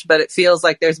left, but it feels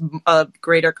like there's a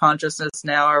greater consciousness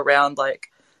now around like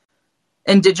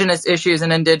indigenous issues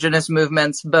and indigenous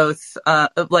movements, both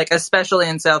like especially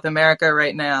in South America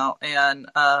right now. And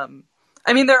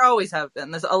I mean, there always have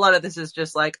been. A lot of this is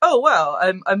just like, oh wow,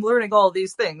 I'm learning all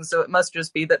these things, so it must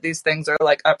just be that these things are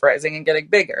like uprising and getting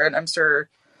bigger. And I'm sure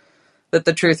that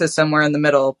the truth is somewhere in the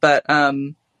middle. But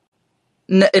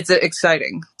it's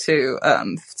exciting to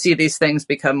see these things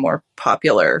become more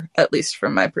popular, at least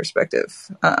from my perspective.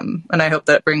 And I hope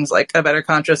that brings like a better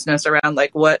consciousness around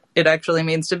like what it actually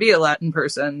means to be a Latin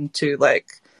person to like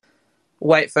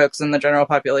white folks in the general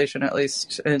population, at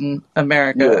least in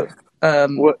America. Yeah.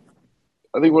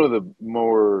 I think one of the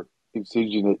more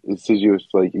insidious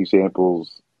like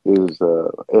examples is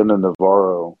Ana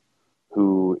Navarro,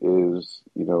 who is,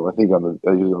 I think he's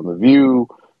on the View,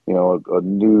 a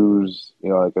news,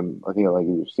 I think like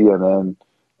CNN,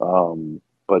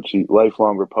 but she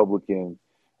lifelong Republican,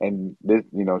 and this,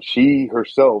 she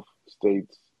herself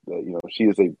states that she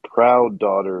is a proud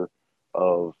daughter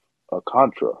of a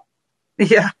Contra,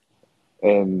 Yeah.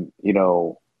 and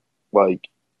like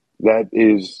that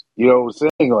is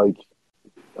saying like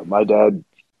my dad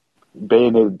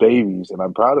bayoneted babies, and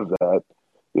I'm proud of that.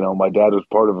 My dad was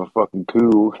part of a fucking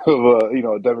coup of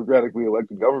a democratically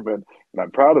elected government, and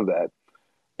I'm proud of that.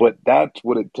 But that's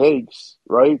what it takes,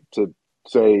 right? To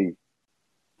say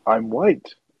I'm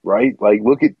white, right? Like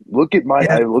look at my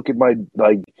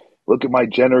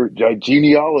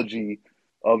genealogy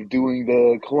of doing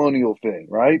the colonial thing,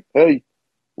 right? Hey,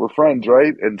 we're friends,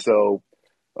 right? And so,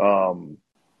 I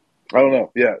don't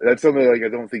know. Yeah, that's something like I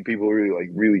don't think people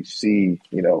really see,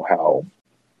 how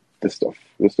this stuff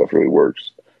really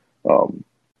works.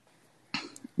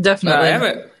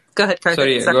 Definitely. Go ahead, Carter.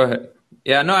 Sorry, go ahead.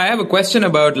 Yeah, no, I have a question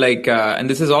about and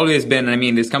this has always been,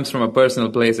 this comes from a personal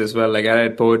place as well. Like I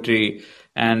read poetry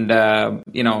and,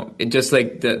 it just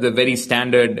like the very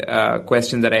standard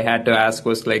question that I had to ask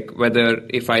was like whether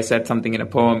if I said something in a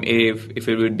poem, if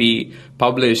it would be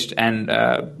published, and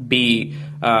B,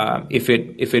 if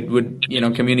it would,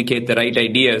 communicate the right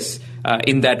ideas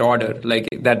in that order, like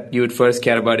that you would first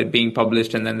care about it being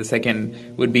published, and then the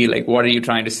second would be like, what are you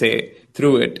trying to say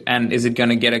through it? And is it going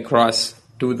to get across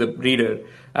to the reader?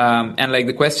 And like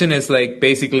the question is like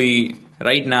basically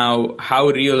right now, how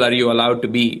real are you allowed to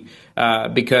be?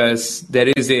 Because there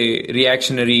is a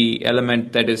reactionary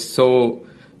element that is so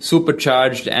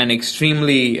supercharged and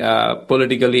extremely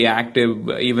politically active,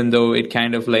 even though it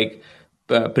kind of like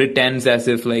pretends as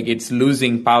if like it's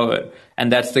losing power.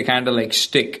 And that's the kind of like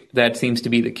shtick that seems to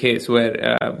be the case, where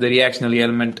the reactionary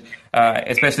element,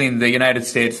 especially in the United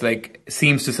States, like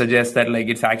seems to suggest that like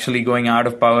it's actually going out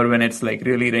of power when it's like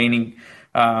really reigning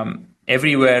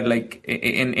everywhere, like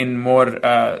in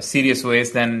more serious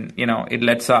ways than it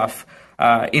lets off.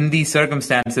 In these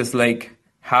circumstances, like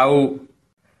how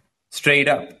straight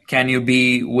up can you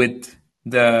be with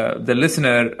the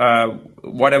listener,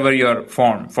 whatever your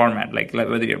format, like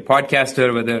whether you're a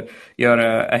podcaster, whether you're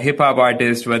a hip hop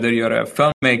artist, whether you're a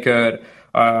filmmaker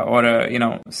or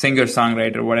a singer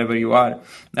songwriter, whatever you are,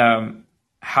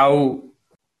 how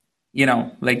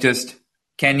just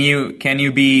can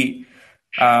you be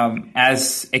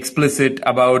as explicit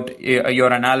about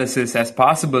your analysis as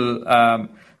possible,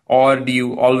 or do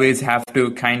you always have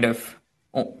to kind of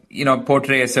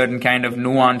portray a certain kind of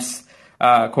nuance,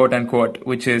 quote unquote,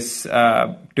 which is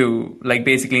to like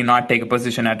basically not take a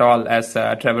position at all, as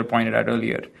Trevor pointed out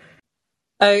earlier?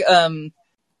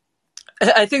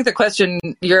 I think the question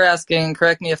you're asking,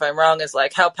 correct me if I'm wrong, is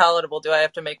like, how palatable do I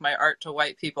have to make my art to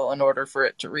white people in order for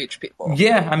it to reach people?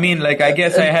 Yeah, I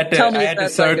guess I had to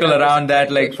circle around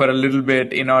that like for a little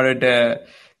bit in order to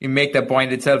make the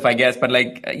point itself, I guess. But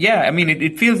like, yeah,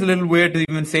 it feels a little weird to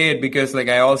even say it, because like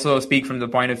I also speak from the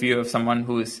point of view of someone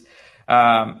who's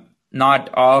not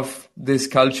of this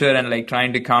culture and like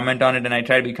trying to comment on it, and I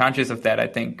try to be conscious of that, I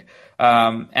think.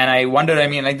 And I wonder,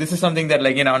 this is something that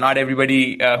like, not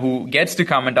everybody who gets to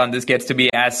comment on this gets to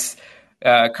be as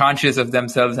conscious of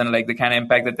themselves and like the kind of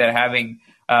impact that they're having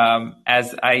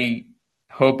as I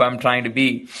hope I'm trying to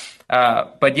be.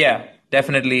 But yeah,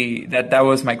 definitely that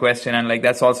was my question. And like,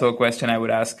 that's also a question I would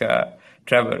ask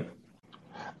Trevor.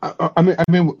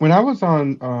 When I was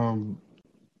on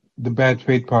the Bad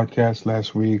Faith podcast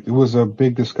last week, it was a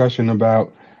big discussion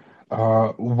about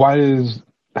how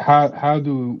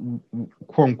do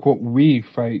quote unquote we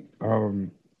fight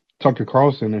Tucker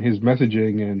Carlson and his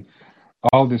messaging and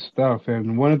all this stuff.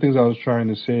 And one of the things I was trying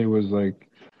to say was like,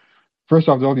 first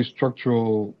off, all these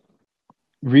structural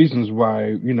reasons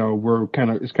why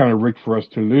it's kind of rigged for us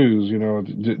to lose.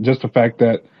 Just the fact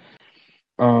that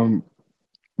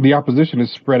the opposition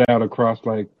is spread out across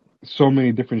like so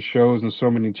many different shows and so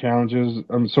many challenges,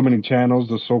 so many channels,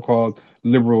 the so-called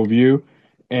liberal view,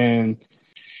 and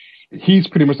he's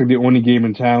pretty much like the only game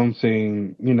in town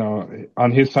saying,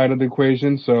 on his side of the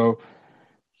equation. So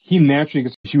he naturally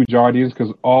gets a huge audience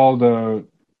because all the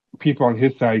people on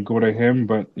his side go to him.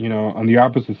 But, on the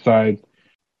opposite side,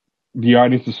 the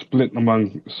audience is split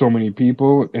among so many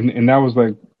people. And that was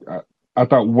like, I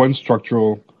thought one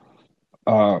structural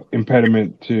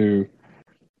impediment to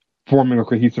forming a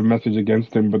cohesive message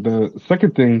against him. But the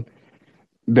second thing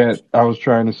that I was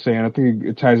trying to say, and I think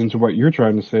it ties into what you're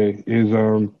trying to say, is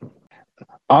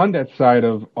on that side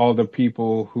of all the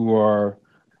people who are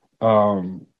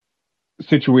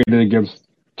situated against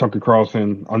Tucker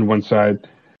Carlson on one side,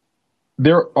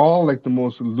 they're all like the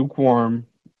most lukewarm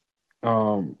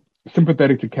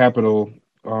sympathetic to capital,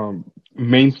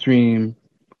 mainstream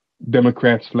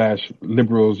Democrats slash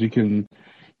liberals you can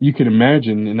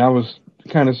imagine. And I was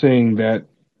kind of saying that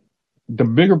the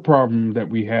bigger problem that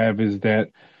we have is that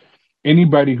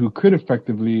anybody who could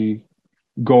effectively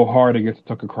go hard against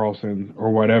Tucker Carlson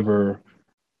or whatever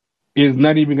is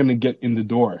not even going to get in the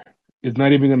door. Is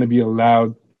not even going to be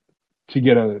allowed to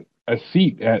get a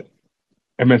seat at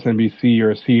MSNBC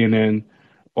or CNN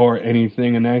or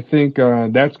anything. And I think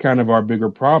that's kind of our bigger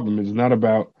problem. It's not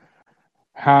about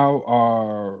how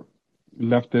our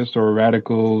leftists or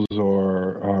radicals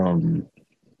or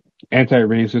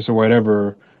anti-racists or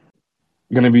whatever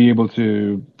going to be able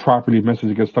to properly message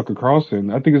against Tucker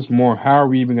Carlson. I think it's more how are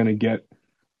we even going to get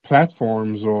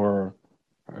platforms or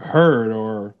heard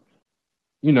or,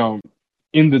 you know,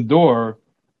 in the door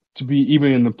to be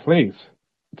even in the place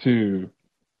to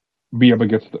be up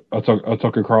against a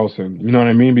Tucker Carlson. You know what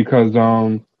I mean? Because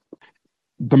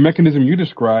the mechanism you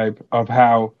describe of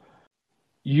how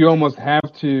you almost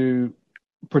have to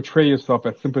portray yourself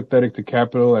as sympathetic to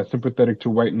capital, as sympathetic to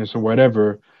whiteness or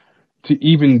whatever, to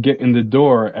even get in the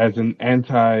door as an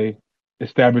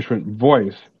anti-establishment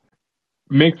voice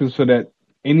makes it so that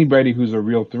anybody who's a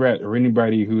real threat or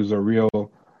anybody who's a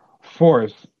real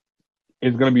force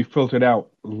is going to be filtered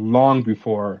out long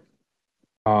before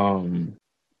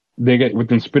they get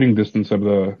within spitting distance of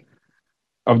the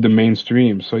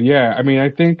mainstream. So yeah, I mean,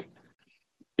 I think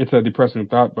it's a depressing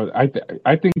thought, but I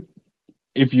think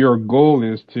if your goal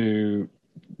is to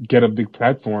get a big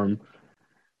platform,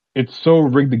 it's so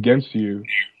rigged against you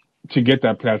to get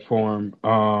that platform.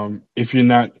 If you're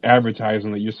not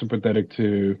advertising that you're sympathetic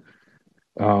to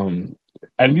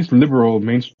at least liberal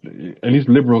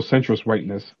centrist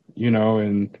whiteness, you know,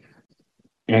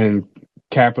 and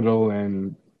capital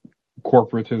and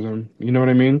corporatism. You know what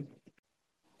I mean?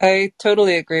 I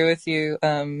totally agree with you,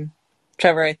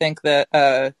 Trevor. I think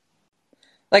that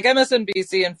like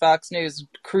MSNBC and Fox News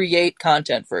create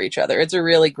content for each other. It's a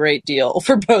really great deal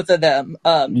for both of them.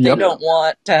 They don't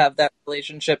want to have that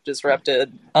relationship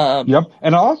disrupted. Yep.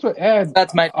 And I'll also add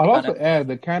add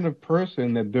the kind of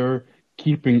person that they're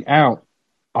keeping out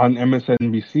on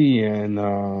MSNBC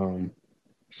and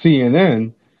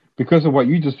CNN, because of what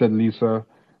you just said, Lisa,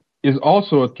 is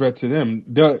also a threat to them.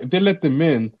 If they let them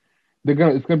in, it's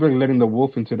gonna be like letting the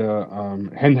wolf into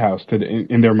the hen house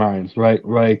in their minds, right?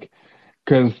 Like,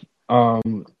 because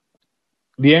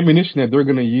the ammunition that they're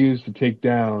gonna use to take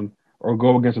down or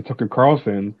go against a Tucker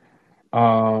Carlson,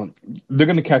 they're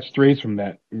gonna catch strays from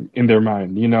that in their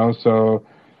mind, you know. So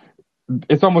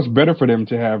it's almost better for them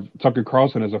to have Tucker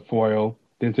Carlson as a foil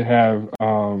than to have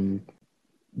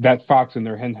that fox in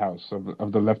their hen house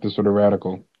of the leftist or the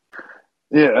radical.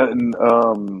 Yeah,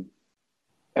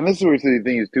 and this is where the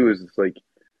thing is too, is it's like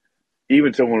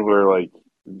even someone where like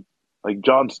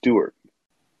Jon Stewart,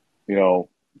 you know,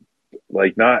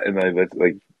 like not, and that's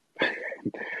like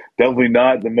definitely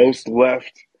not the most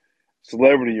left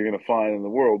celebrity you're gonna find in the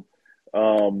world.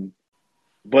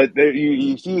 But there,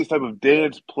 you see this type of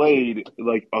dance played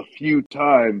like a few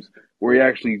times where he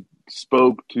actually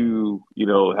spoke to, you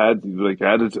know, had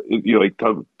his, you know, like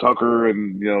Tucker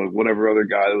and, you know, whatever other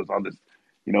guy that was on this,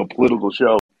 you know, political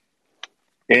show.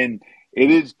 And it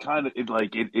is kind of it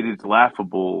is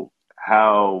laughable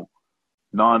how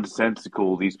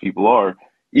nonsensical these people are,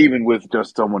 even with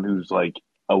just someone who's like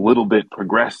a little bit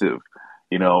progressive.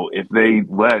 You know, if they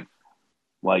let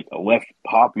like a left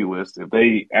populist, if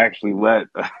they actually let,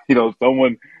 you know,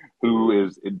 someone who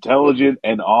is intelligent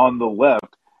and on the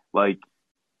left, like,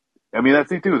 I mean, that's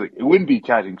the thing too, it wouldn't be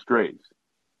catching strays,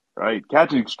 right?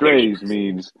 Catching strays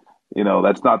means, you know,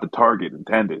 that's not the target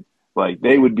intended. Like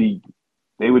they would be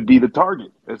the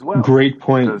target as well. Great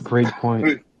point. Great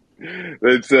point.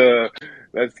 That's kind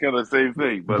of the same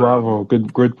thing. But bravo,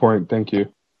 good point. Thank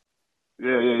you.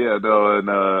 Yeah. No, and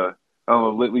I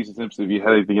don't know, Lisa Simpson, if you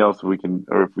had anything else, if we can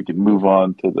move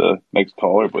on to the next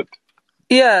caller. But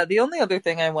yeah, the only other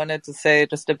thing I wanted to say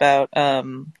just about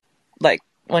like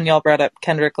when y'all brought up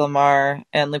Kendrick Lamar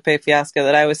and Lupe Fiasco,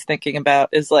 that I was thinking about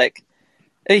is like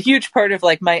a huge part of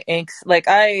like my angst. Like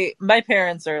my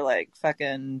parents are like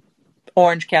fucking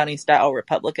Orange County style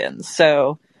Republicans,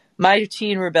 so my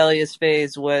teen rebellious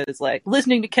phase was like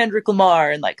listening to Kendrick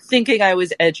Lamar and like thinking I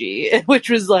was edgy, which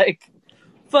was like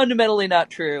fundamentally not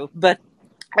true. But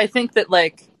I think that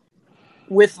like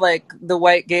with like the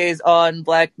white gaze on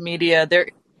black media,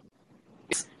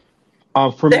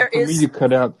 for me you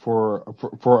cut out for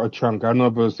a chunk. I don't know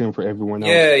if it was the same for everyone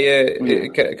else. Yeah,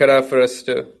 cut out for us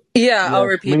too. Yeah, I'll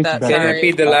repeat that. Can you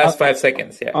repeat the last 5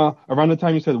 seconds? Yeah. Around the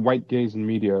time you said white gaze in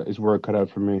media is where it cut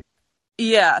out for me.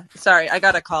 Yeah, sorry, I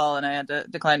got a call and I had to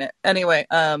decline it. Anyway,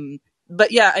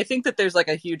 but yeah, I think that there's like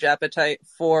a huge appetite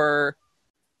for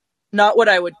not what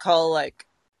I would call like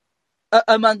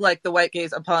among like the white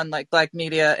gaze upon like black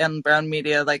media and brown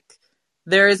media. Like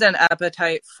there is an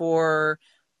appetite for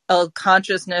a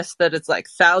consciousness that it's like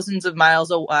thousands of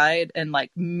miles wide and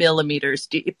like millimeters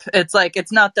deep. It's like,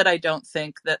 it's not that I don't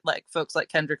think that like folks like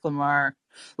Kendrick Lamar,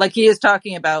 like he is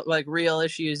talking about like real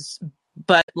issues,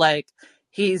 but like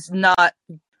he's not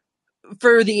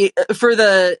for the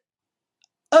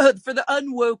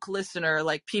unwoke listener,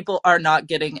 like people are not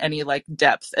getting any like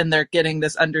depth, and they're getting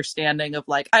this understanding of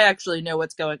like, I actually know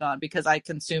what's going on because I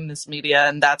consume this media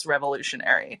and that's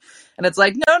revolutionary. And it's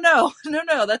like, no,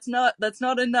 that's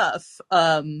not enough.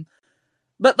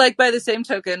 But like by the same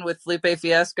token with Felipe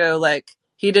Fiasco, like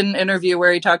he did an interview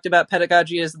where he talked about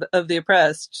pedagogy of the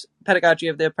oppressed,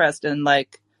 and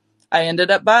like I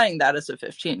ended up buying that as a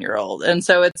 15-year-old. And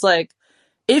so it's like,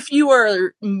 if you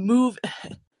are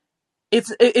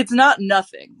it's not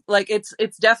nothing. Like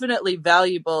it's definitely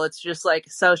valuable. It's just like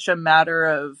such a matter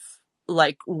of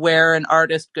like where an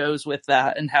artist goes with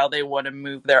that and how they want to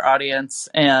move their audience.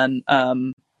 And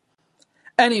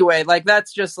anyway, like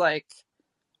that's just like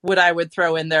what I would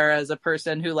throw in there as a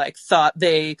person who like thought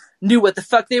they knew what the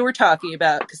fuck they were talking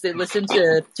about because they listened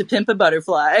to Pimp a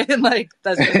Butterfly, and like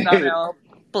that's just not how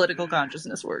political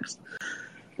consciousness works.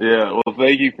 Yeah, well,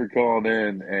 thank you for calling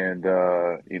in and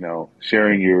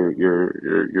sharing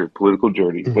your political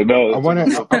journey. But no, it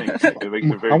makes a very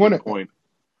good point.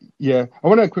 Yeah, I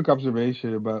want a quick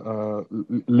observation about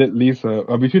Lit Lisa.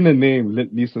 Between the name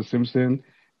Lit Lisa Simpson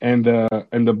and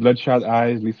the bloodshot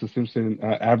eyes Lisa Simpson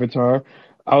avatar,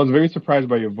 I was very surprised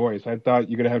by your voice. I thought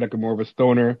you're gonna have like a more of a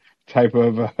stoner type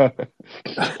of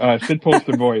shit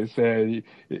poster voice.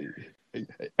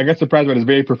 I got surprised by this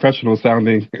very professional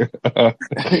sounding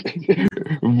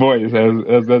voice.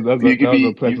 You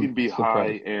can be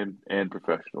high and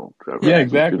professional, Trevor. Yeah,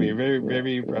 exactly.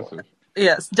 Very impressive.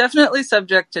 Yes, definitely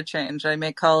subject to change. I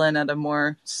may call in at a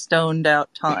more stoned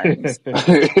out times.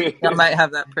 I might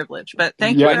have that privilege, but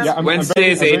thank you. Wednesday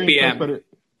is 8 p.m.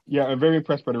 I'm very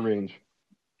impressed by the range.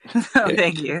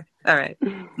 Thank you. All right.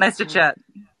 Nice to chat.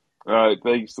 All right.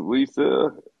 Thanks,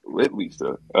 Lisa. Lit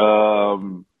Lisa.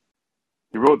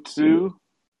 You wrote 2,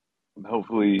 and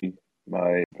hopefully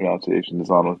my pronunciation is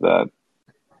on with that.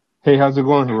 Hey, how's it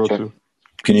going, Hirotu?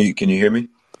 Can you hear me?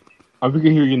 We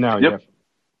can hear you now. Yep.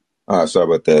 Yeah. Sorry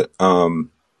about that.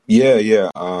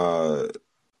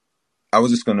 I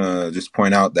was just gonna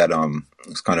point out that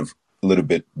it's kind of a little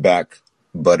bit back,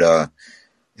 but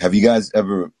have you guys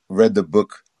ever read the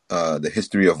book The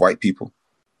History of White People?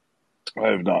 I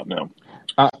have not. No.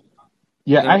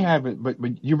 I haven't, but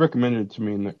you recommended it to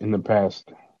me in the past.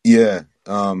 Yeah,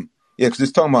 because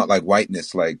it's talking about like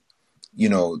whiteness, like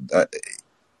I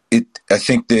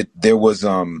think that there was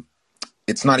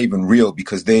it's not even real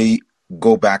because they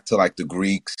go back to like the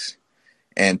Greeks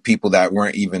and people that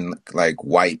weren't even like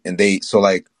white, and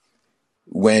like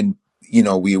when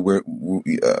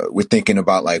we're thinking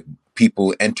about like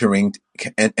people entering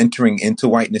into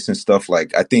whiteness and stuff,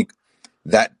 like I think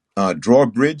that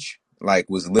drawbridge like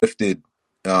was lifted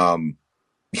quite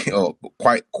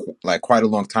a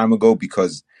long time ago,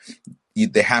 because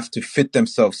they have to fit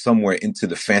themselves somewhere into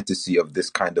the fantasy of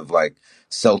this kind of like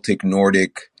Celtic,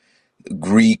 Nordic,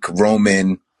 Greek,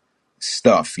 Roman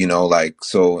stuff,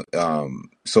 so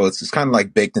it's kind of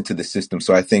like baked into the system.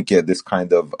 So I think this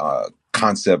kind of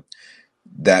concept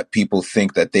that people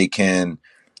think that they can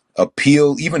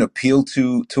appeal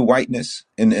to whiteness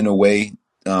in a way,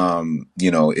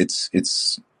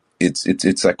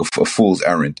 it's like a fool's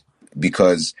errand,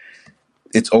 because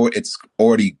it's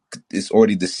already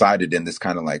decided in this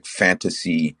kind of like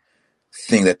fantasy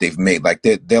thing that they've made. Like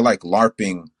they're like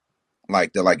LARPing,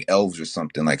 like they're like elves or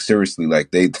something. Like seriously,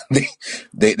 like they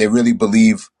really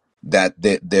believe that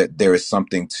there is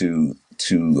something to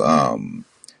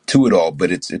it all,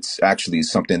 but it's actually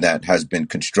something that has been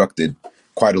constructed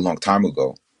quite a long time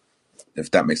ago,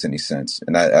 if that makes any sense.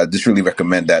 And I just really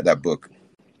recommend that book.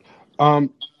 I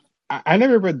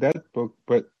never read that book,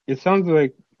 but it sounds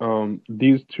like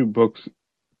these 2 books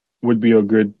would be a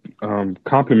good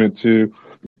complement to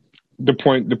the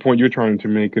point you're trying to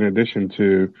make, in addition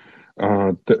to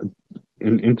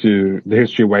into the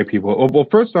history of white people. Well,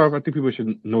 first off, I think people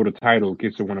should know the title in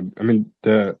case they want to.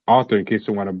 The author, in case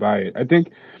they want to buy it. I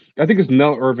think it's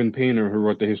Nell Irvin Painter who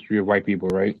wrote The History of White People,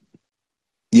 right?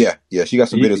 Yeah. She got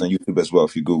some videos on YouTube as well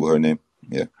if you Google her name.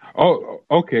 Yeah. Oh,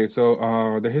 okay. So,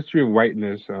 The History of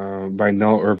Whiteness by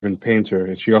Nell Irvin Painter,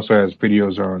 and she also has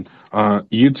videos on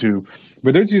YouTube.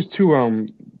 But there's these 2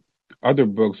 other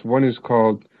books. One is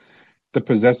called The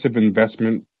Possessive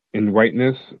Investment in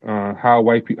whiteness, how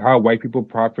white people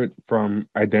profit from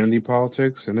identity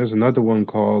politics, and there's another one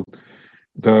called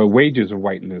The Wages of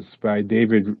Whiteness by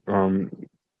David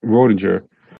Rodinger.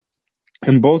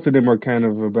 And both of them are kind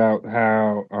of about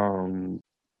how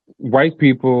white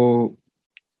people,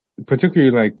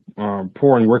 particularly like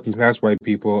poor and working class white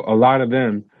people, a lot of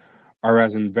them are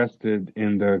as invested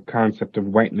in the concept of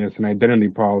whiteness and identity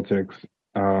politics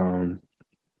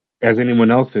as anyone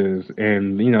else is.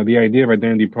 And, the idea of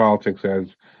identity politics as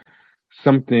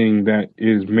something that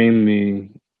is mainly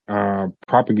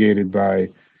propagated by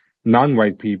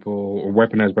non-white people or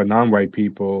weaponized by non-white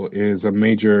people is a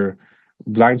major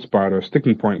blind spot or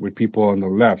sticking point with people on the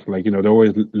left. Like, they're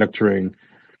always lecturing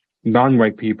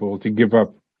non-white people to give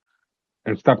up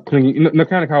and stop clinging.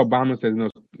 Kind of how Obama says,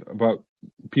 about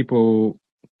people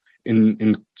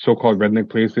in so-called redneck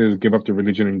places give up their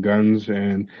religion and guns.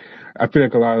 And I feel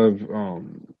like a lot of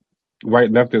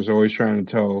white leftists are always trying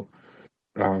to tell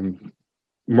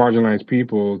marginalized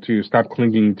people to stop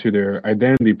clinging to their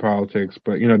identity politics.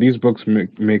 But, these books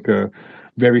make a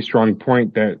very strong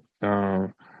point that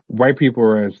white people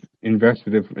are as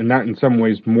invested, and not in some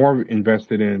ways more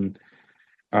invested in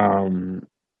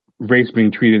race being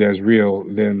treated as real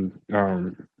than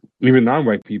even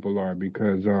non-white people are,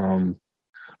 because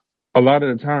a lot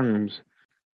of the times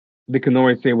they can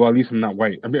always say, well, at least I'm not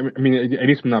white. I mean, at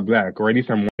least I'm not black, or at least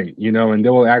I'm white, and they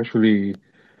will actually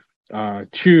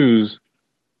choose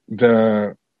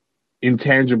the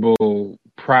intangible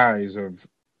prize of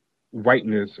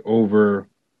whiteness over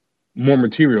more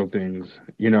material things,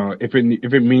 if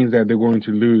it means that they're going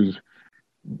to lose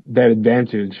that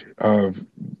advantage of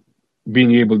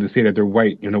being able to say that they're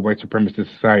white in a white supremacist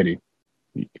society.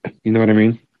 You know what I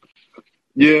mean?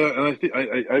 Yeah, and I think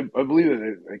I believe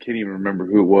that I can't even remember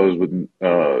who it was with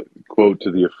quote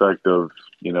to the effect of,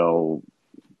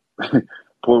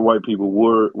 poor white people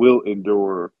will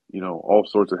endure, all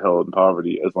sorts of hell and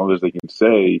poverty as long as they can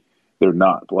say they're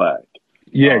not black.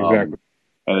 Yeah, exactly.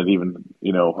 And it even,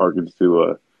 harkens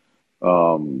to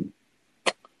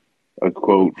a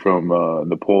quote from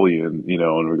Napoleon,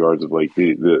 in regards of like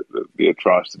the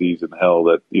atrocities and hell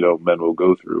that, men will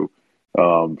go through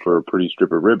for a pretty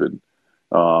strip of ribbon.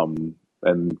 And,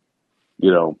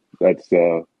 that's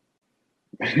I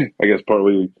guess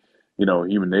partly,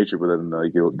 human nature, but then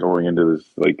like going into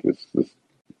this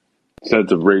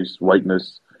sense of race,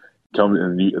 whiteness, coming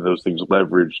and those things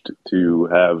leveraged to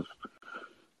have,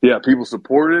 people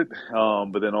support it,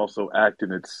 but then also act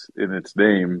in its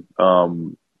name,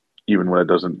 even when it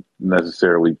doesn't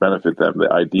necessarily benefit them.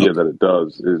 The idea that it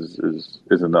does is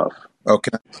enough.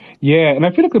 Okay. Yeah, and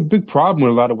I feel like a big problem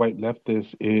with a lot of white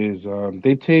leftists is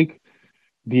they take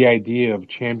the idea of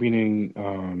championing,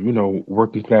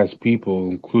 working class people,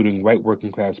 including white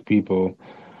working class people,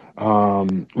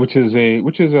 which is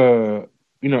a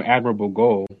admirable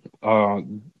goal.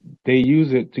 They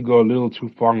use it to go a little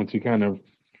too far into kind of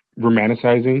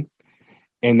romanticizing,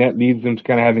 and that leads them to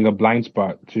kind of having a blind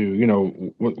spot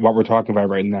to what we're talking about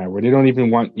right now, where they don't even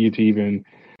want you to even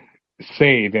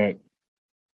say that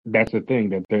that's a thing,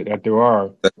 that there are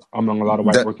among a lot of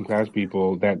white working class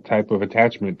people that type of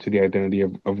attachment to the identity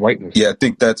of whiteness. Yeah, I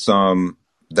think that's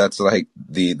like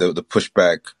the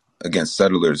pushback against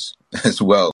settlers as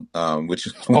well, which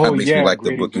is what makes me like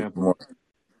the book more.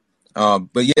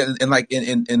 But yeah, and like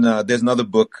in there's another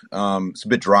book. It's a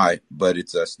bit dry, but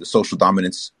it's the social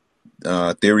dominance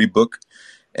theory book,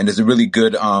 and it's a really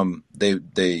good. They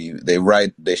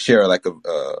share like a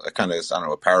kind of, I don't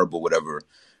know, a parable, whatever,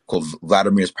 called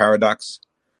Vladimir's paradox.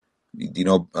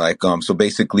 So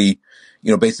basically,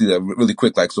 really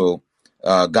quick, like, so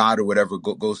God or whatever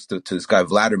goes to this guy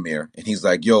Vladimir, and he's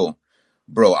like, yo,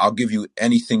 bro, I'll give you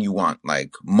anything you want,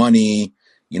 like money,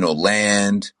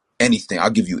 land, anything. I'll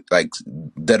give you, like,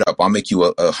 dead up. I'll make you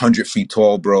 100 feet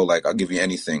tall, bro. Like, I'll give you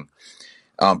anything.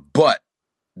 But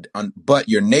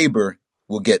your neighbor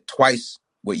will get twice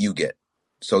what you get.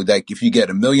 So like, if you get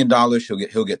 $1 million,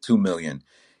 he'll get 2 million.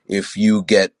 If you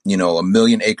get, 1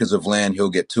 million acres of land, he'll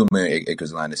get 2 million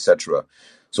acres of land, etc.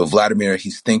 So Vladimir,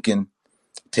 he's thinking,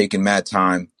 taking mad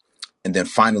time. And then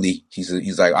finally he's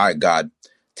like, all right, God,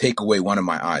 take away one of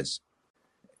my eyes.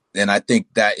 And I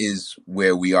think that is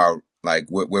where we are, like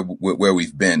where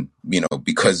we've been,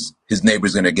 because his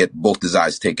neighbor's going to get both his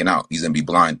eyes taken out. He's going to be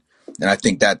blind. And I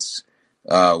think that's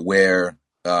where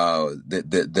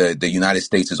the United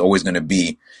States is always going to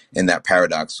be in that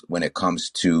paradox when it comes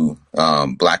to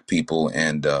black people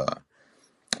and the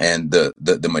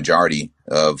majority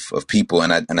of people.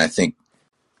 And I think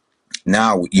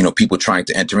now, people trying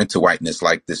to enter into whiteness,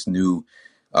 like this new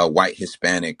white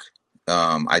Hispanic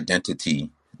identity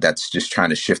that's just trying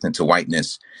to shift into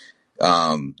whiteness.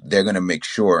 they're going to make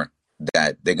sure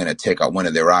that they're going to take out one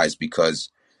of their eyes because,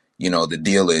 the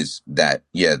deal is that,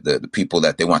 the people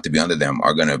that they want to be under them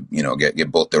are going to,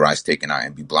 get both their eyes taken out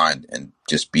and be blind and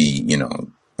just be,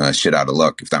 shit out of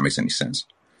luck, if that makes any sense.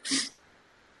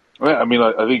 Yeah, I mean,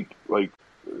 I think, like,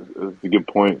 it's a good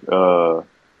point.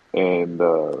 And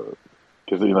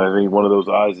because, I think one of those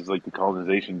eyes is like the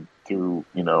colonization through,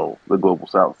 the global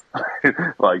south.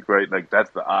 Like, right? Like, that's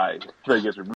the eye that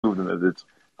gets removed, and it's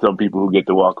some people who get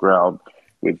to walk around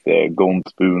with golden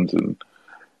spoons and,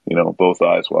 both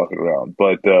eyes walking around.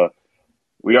 But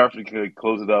we are going to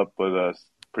close it up, but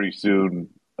pretty soon.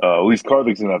 At least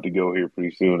Karthik's going to have to go here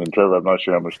pretty soon. And Trevor, I'm not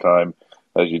sure how much time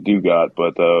as you do got,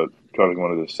 but Karthik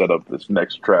wanted to set up this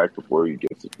next track before he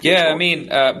gets it. Yeah, I mean,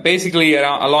 basically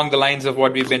along the lines of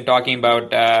what we've been talking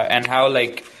about and how,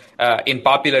 like, in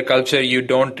popular culture, you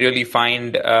don't really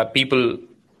find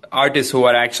artists who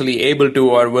are actually able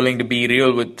to or willing to be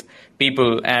real with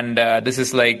people. And this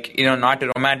is like, not to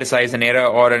romanticize an era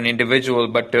or an individual,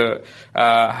 but to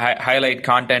highlight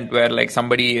content where, like,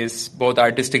 somebody is both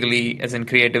artistically, as in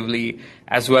creatively,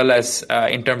 as well as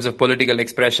in terms of political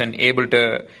expression, able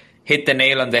to hit the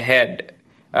nail on the head,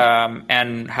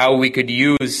 and how we could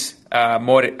use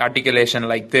more articulation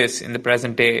like this in the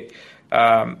present day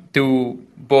to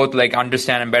both, like,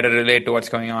 understand and better relate to what's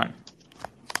going on.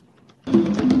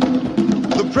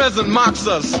 The present mocks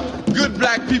us. Good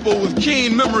black people with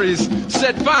keen memories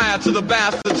set fire to the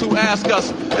bastards who ask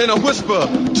us in a whisper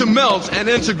to melt and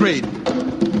integrate.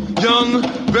 Young,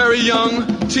 very young,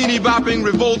 teeny bopping,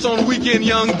 revolt on weekend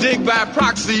young, dig by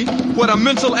proxy what a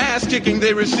mental ass kicking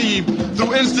they receive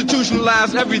through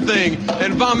institutionalized everything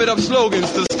and vomit up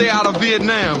slogans to stay out of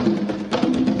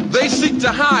Vietnam. They seek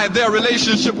to hide their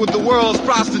relationship with the world's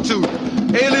prostitute,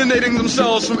 alienating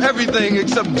themselves from everything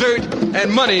except dirt and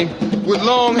money with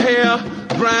long hair,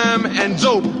 grime, and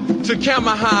dope to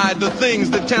camera hide the things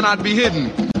that cannot be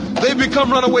hidden. They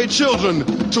become runaway children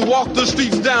to walk the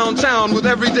streets downtown with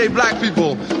everyday black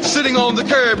people sitting on the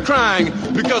curb crying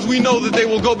because we know that they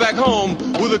will go back home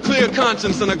with a clear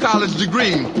conscience and a college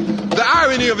degree. The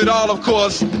irony of it all, of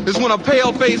course, is when a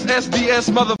pale-faced SDS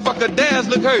motherfucker dares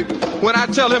look hurt when I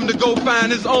tell him to go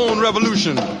find his own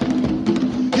revolution.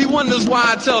 He wonders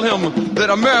why I tell him that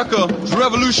America's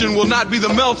revolution will not be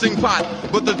the melting pot,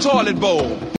 but the toilet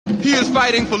bowl. He is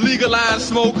fighting for legalized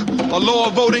smoke, a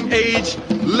lower voting age,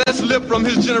 less lip from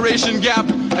his generation gap,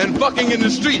 and fucking in the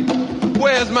street.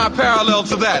 Where's my parallel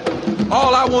to that?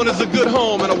 All I want is a good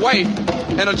home and a wife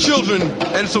and a children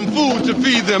and some food to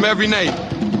feed them every night.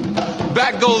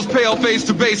 Back goes Paleface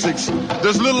to basics.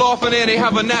 Does Little Orphan Annie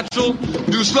have a natural?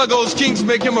 Do Sluggo's kinks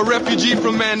make him a refugee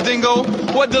from Mandingo?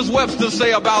 What does Webster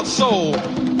say about soul?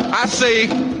 I say,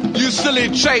 you silly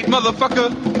trait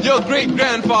motherfucker. Your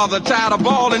great-grandfather tied a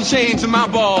ball and chain to my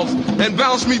balls and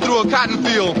bounced me through a cotton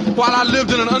field while I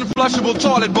lived in an unflushable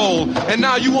toilet bowl. And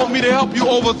now you want me to help you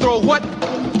overthrow what?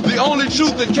 The only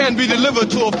truth that can be delivered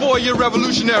to a 4-year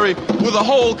revolutionary with a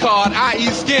hole card, i.e.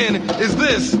 skin, is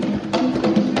this.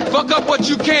 Fuck up what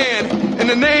you can in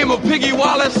the name of Piggy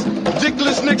Wallace,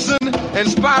 Dickless Nixon, and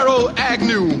Spyro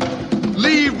Agnew.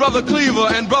 Leave Brother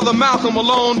Cleaver and Brother Malcolm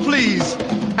alone, please.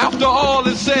 After all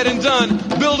is said and done,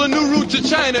 build a new route to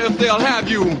China if they'll have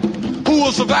you. Who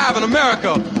will survive in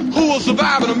America? Who will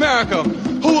survive in America?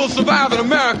 Who will survive in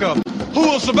America? Who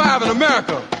will survive in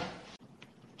America?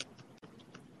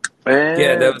 Man,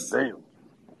 Yeah, that was...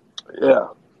 Yeah.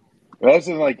 That's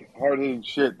just, like, hard-hitting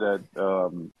shit that,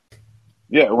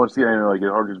 once again, like, it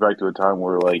harkens back to a time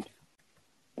where, like,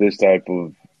 this type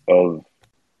of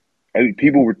I think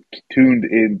people were tuned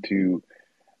into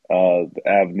the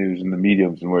avenues and the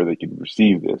mediums and where they could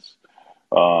receive this.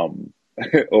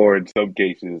 Or in some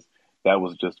cases, that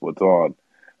was just what's on.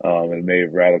 It may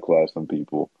have radicalized some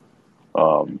people.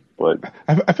 But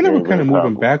I feel like we're kind of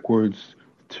moving backwards,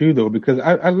 too, though, because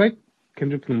I like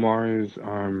Kendrick Lamar's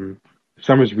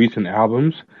some of his recent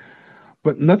albums,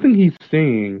 but nothing he's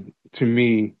saying, to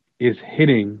me, is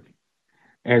hitting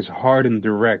as hard and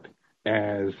direct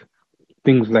as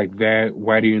things like that,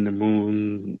 Whitey and the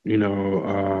Moon,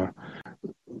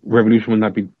 Revolution will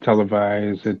not be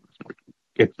televised,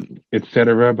 et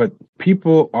cetera. But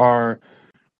people are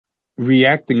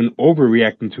reacting and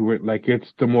overreacting to it like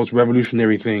it's the most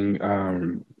revolutionary thing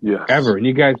ever. And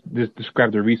you guys just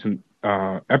described a recent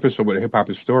episode with a hip-hop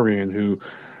historian who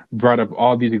brought up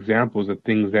all these examples of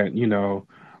things that,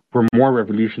 were more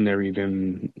revolutionary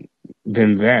than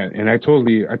that. And I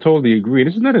totally agree.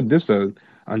 This is not a diss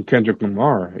on Kendrick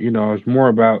Lamar. It's more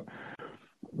about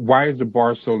why is the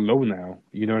bar so low now?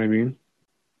 You know what I mean?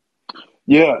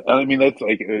 Yeah, I mean that's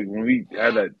like when we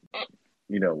had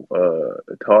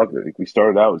talk, I think we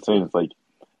started out with saying it's like,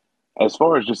 as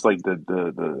far as just like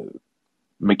the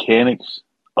mechanics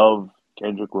of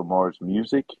Kendrick Lamar's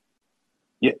music,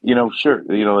 yeah, sure,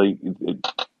 like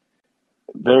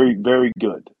very, very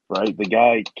good, right? The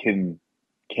guy can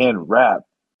rap.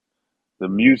 The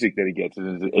music that he gets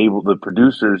the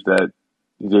producers that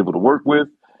he's able to work with,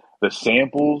 the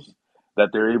samples that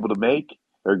they're able to make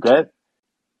or get,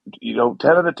 10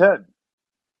 out of 10.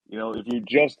 If you're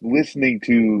just listening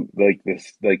to like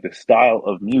this, like the style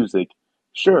of music,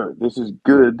 sure, this is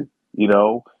good,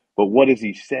 but what is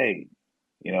he saying?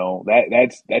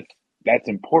 That's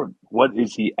important. What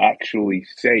is he actually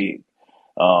saying?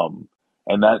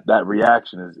 And that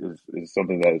reaction is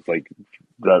something that is like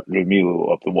drove me a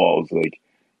little up the walls, like,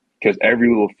 because every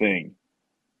little thing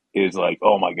is like,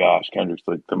 oh my gosh, Kendrick's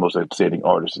like the most outstanding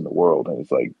artist in the world, and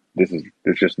it's like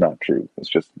it's just not true. It's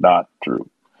just not true.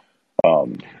 I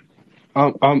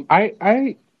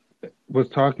was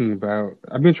talking about.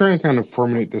 I've been trying to kind of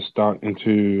formulate this thought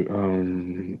into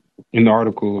an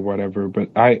article or whatever, but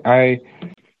I've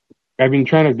been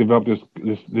trying to develop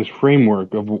this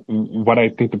framework of what I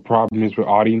think the problem is with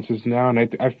audiences now, and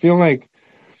I feel like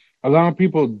a lot of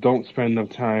people don't spend enough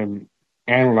time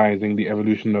analyzing the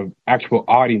evolution of actual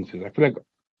audiences. I feel like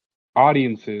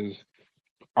audiences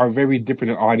are very different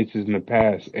than audiences in the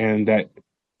past, and that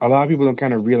a lot of people don't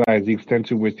kind of realize the extent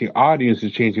to which the audience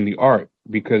is changing the art,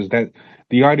 because that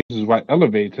the audience is what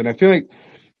elevates. And I feel like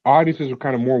audiences are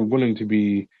kind of more willing to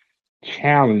be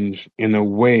challenged in a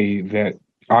way that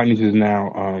audiences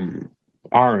now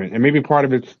aren't. And maybe part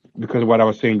of it's because of what I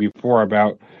was saying before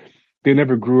about they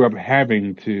never grew up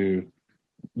having to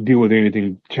deal with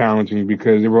anything challenging,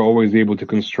 because they were always able to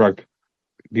construct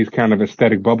these kind of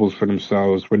aesthetic bubbles for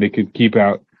themselves where they could keep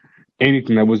out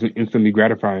anything that wasn't instantly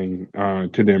gratifying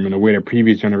to them in a way that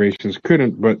previous generations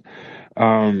couldn't. But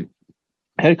I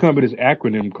had come up with this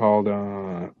acronym called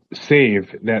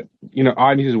SAVE, that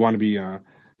audiences want to be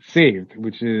saved,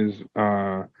 which is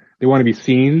they want to be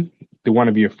seen, they want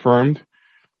to be affirmed,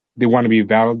 they want to be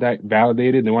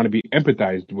validated, they want to be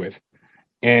empathized with.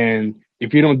 And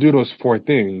if you don't do those four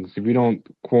things, if you don't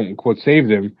quote unquote save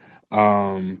them,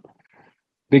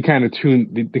 they kind of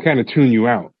tune you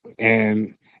out.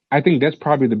 And I think that's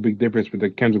probably the big difference with the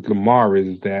Kendrick Lamar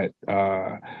is that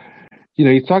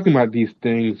he's talking about these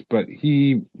things, but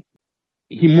he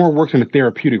more works in a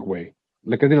therapeutic way.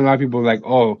 Like, I think a lot of people are like,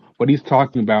 oh, what he's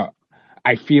talking about,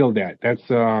 I feel that. That's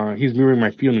he's mirroring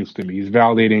my feelings to me. He's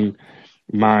validating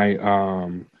my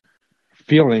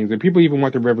feelings. And people even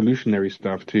want the revolutionary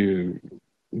stuff to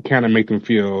kind of make them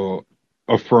feel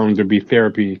affirmed or be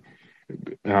therapy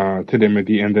to them at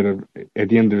the end of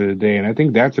the day. And I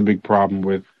think that's a big problem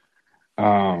with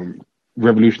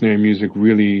revolutionary music,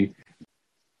 really,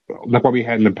 like what we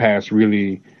had in the past,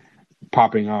 really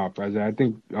popping off. As I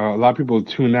think a lot of people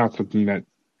tune out something that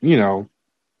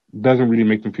doesn't really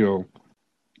make them feel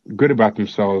good about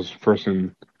themselves first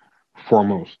and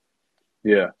foremost.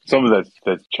 Yeah, some of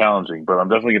that's challenging, but I'm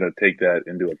definitely going to take that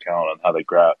into account on how to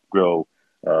grow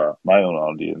my own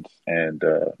audience and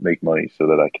make money so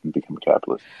that I can become a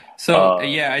capitalist. So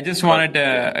I just wanted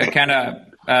to kind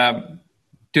of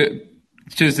to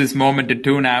choose this moment to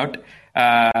tune out.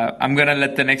 I'm gonna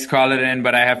let the next caller in,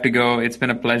 but I have to go. It's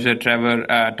been a pleasure,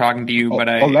 Trevor, talking to you.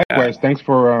 Likewise. Thanks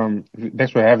for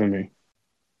having me.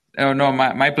 Oh no,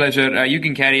 my pleasure. You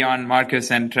can carry on,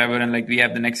 Marcus and Trevor, and we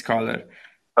have the next caller.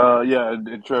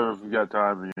 And Trevor, if we got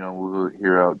time, we'll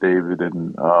hear out David,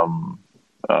 and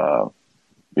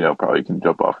probably can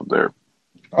jump off of there.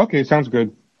 Okay, sounds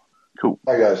good. Cool.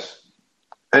 Hi guys.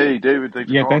 Hey David,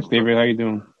 thanks. Thanks David. How you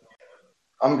doing?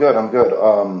 I'm good.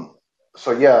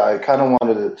 So I kind of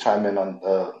wanted to chime in on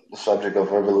the subject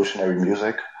of revolutionary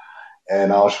music,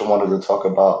 and I also wanted to talk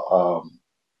about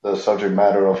the subject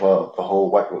matter of the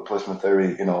whole white replacement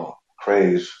theory,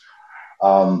 craze.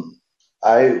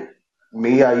 I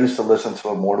used to listen to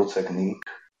Immortal Technique.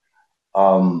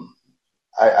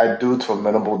 I do to a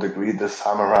minimal degree this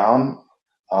time around.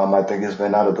 I think he's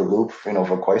been out of the loop,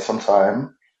 for quite some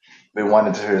time. Been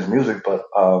wanting to hear his music, but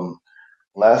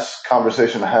last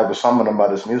conversation I had with someone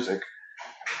about his music,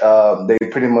 they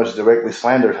pretty much directly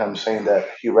slandered him, saying that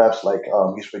he raps like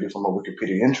he's reading from a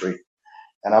Wikipedia entry.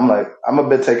 And I'm like, I'm a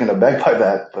bit taken aback by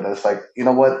that, but it's like, you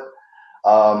know what?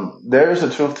 There is a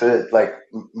truth to it, like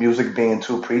music being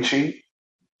too preachy.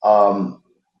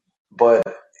 But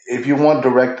if you want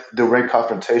direct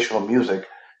confrontational music,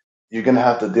 you're gonna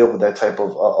have to deal with that type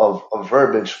of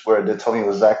verbiage where they're telling you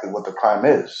exactly what the crime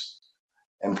is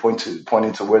and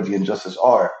pointing to where the injustices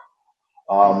are.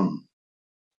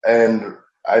 And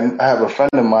I have a friend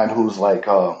of mine who's like,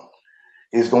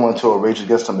 he's going to a Rage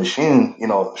Against the Machine,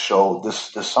 show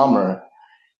this summer,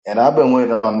 and I've been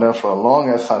waiting on them for a long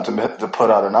ass time to put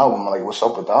out an album. Like, what's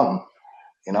up with them?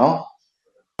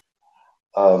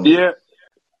 Yeah,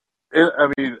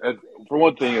 I mean, for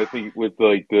one thing, I think with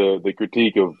like the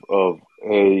critique of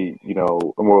hey,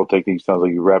 Immoral Technique sounds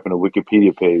like you're rapping a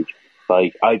Wikipedia page.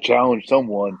 Like, I challenge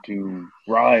someone to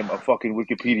rhyme a fucking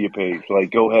Wikipedia page.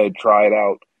 Like, go ahead, try it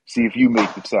out, see if you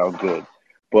make it sound good.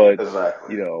 But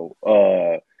Exactly.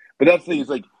 but that's the thing. Is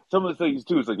like some of the things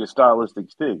too. It's like a stylistic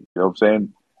thing. You know what I'm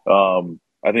saying?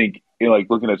 I think like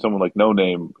looking at someone like No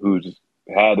Name who's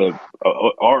had a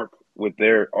arc with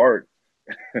their art.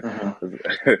 Mm-hmm.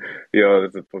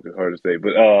 That's a fucking hard to say,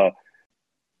 but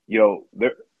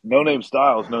their No Name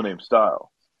style is No Name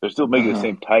style. They're still making the Mm-hmm.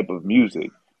 same type of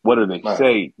music. What do they Right.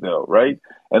 say though, right?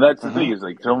 And that's the Mm-hmm. thing is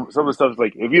like some of the stuff is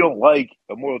like if you don't like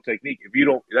Immoral Technique, if you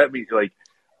don't, that means like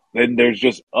then there's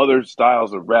just other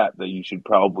styles of rap that you should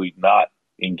probably not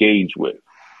engage with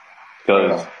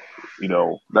because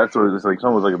that's where it's like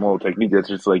someone's like Immoral Technique. That's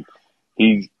just like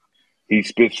he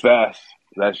spits fast.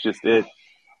 That's just it.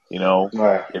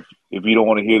 Right. If you don't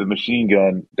want to hear the machine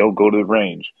gun, don't go to the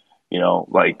range.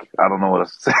 Like I don't know what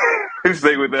else to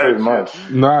say with that. Pretty much.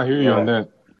 No, I hear you Yeah. on that.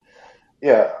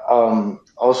 Yeah.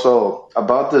 Also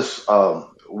about this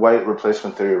white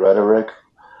replacement theory rhetoric.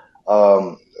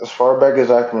 As far back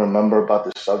as I can remember about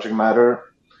this subject matter,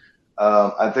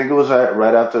 I think it was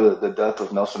right after the death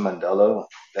of Nelson Mandela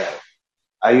that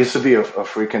I used to be a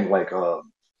freaking like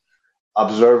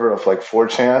observer of like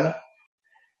 4chan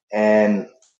and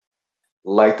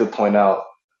like to point out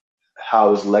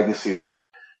how his legacy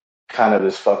kind of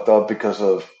is fucked up because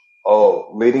of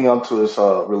leading up to his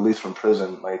release from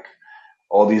prison, like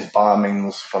all these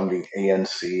bombings from the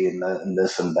ANC and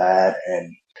this and that,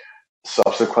 and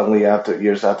subsequently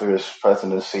years after his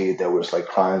presidency, there was like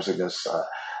crimes against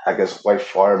I guess white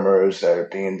farmers that are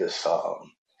being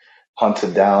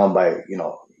hunted down by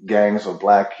gangs of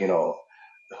black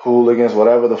hooligans,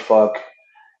 whatever the fuck.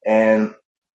 And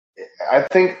I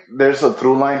think there's a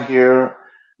through line here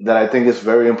that I think is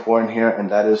very important here, and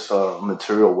that is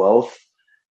material wealth.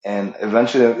 And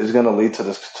eventually it's going to lead to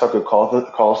this Tucker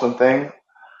Carlson thing,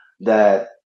 that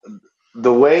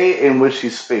the way in which he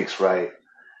speaks, right?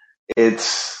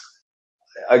 It's,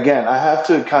 again, I have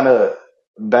to kind of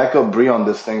back up Bree on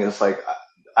this thing. It's like,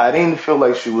 I didn't feel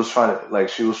like she was trying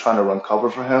to run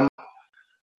cover for him,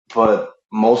 but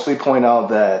mostly point out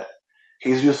that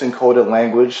he's using coded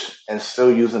language and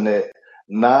still using it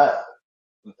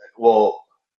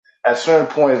at certain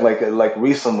points, like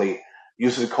recently,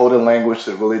 uses coded language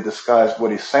to really disguise what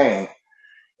he's saying,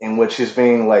 in which he's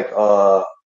being like, how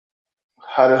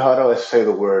do I say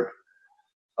the word?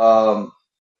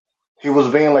 He was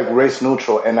being like race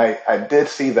neutral, and I did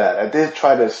see that. I did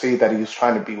try to see that he was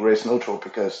trying to be race neutral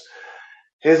because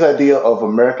his idea of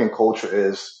American culture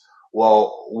is,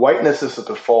 well, whiteness is the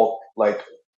default like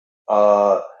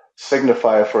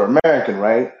signifier for American,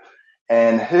 right?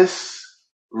 And his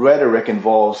rhetoric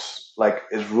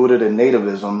is rooted in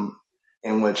nativism,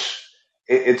 in which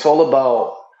it's all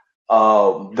about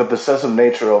the possessive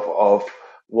nature of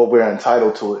what we're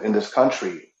entitled to in this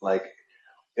country. Like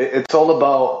it's all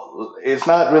about, it's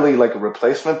not really like a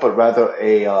replacement, but rather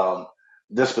a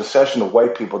dispossession of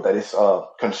white people that is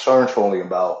concerned only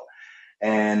about.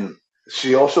 And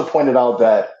she also pointed out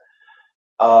that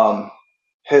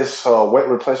his white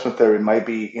replacement theory might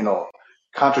be,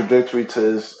 contradictory to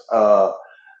his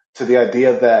to the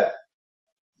idea that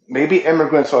maybe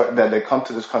immigrants that they come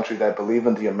to this country that believe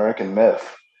in the American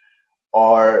myth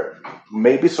are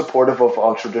maybe supportive of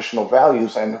our traditional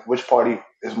values, and which party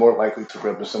is more likely to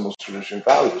represent those traditional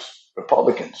values?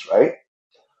 Republicans, right?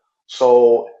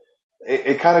 So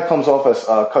it kind of comes off as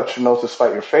cut your nose to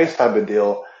spite your face type of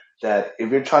deal. That if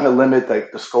you're trying to limit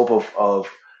like the scope of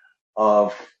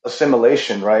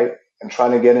assimilation, right, and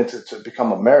trying to get into to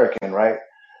become American, right,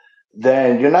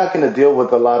 then you're not going to deal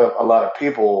with a lot of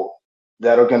people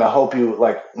that are going to help you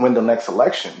like win the next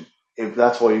election. If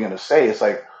that's what you're going to say, it's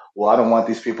like, well, I don't want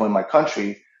these people in my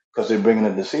country because they're bringing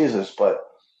in diseases. But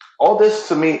all this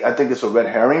to me, I think it's a red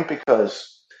herring,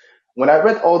 because when I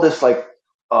read all this like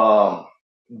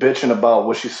bitching about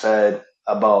what she said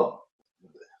about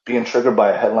being triggered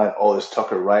by a headline, oh, is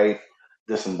Tucker right,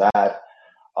 this and that.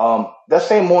 That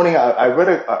same morning, I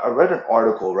read an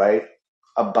article, right,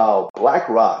 about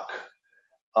BlackRock,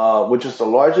 which is the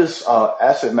largest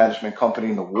asset management company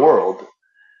in the world,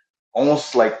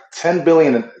 owns like 10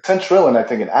 trillion, I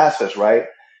think, in assets, right?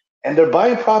 And they're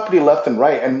buying property left and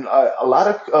right. And a lot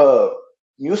of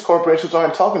news corporations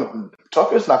aren't talking.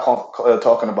 Tucker's not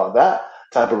talking about that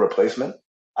type of replacement.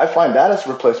 I find that as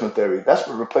replacement theory. That's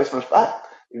a replacement fact,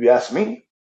 if you ask me.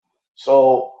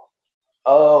 So,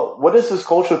 what is this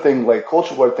culture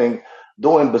war thing,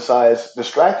 doing besides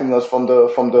distracting us from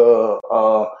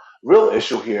the real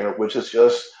issue here, which is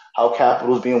just how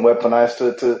capital is being weaponized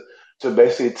to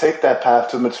basically take that path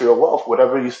to material wealth,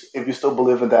 if you still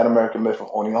believe in that American myth of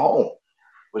owning a home,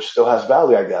 which still has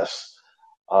value, I guess.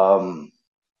 Yeah.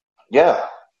 Yeah,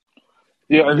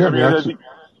 Yeah, I but mean, I actually, think.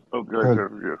 Oh, go ahead.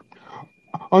 yeah.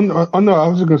 No, I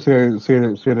was just gonna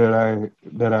say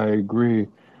that I agree,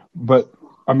 but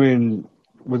I mean,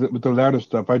 with the latter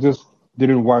stuff, I just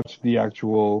didn't watch the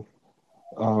actual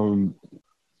um,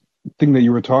 thing that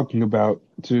you were talking about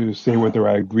to say Mhm. whether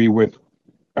I agree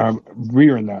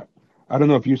or not. I don't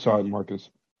know if you saw it, Marcus.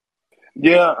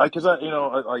 Yeah, because I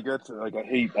get to, like, I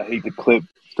hate the clip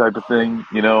type of thing,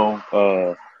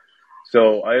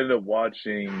 so I ended up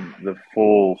watching the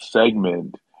full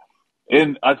segment,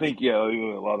 and I think, yeah,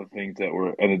 a lot of things that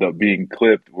were ended up being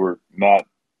clipped were not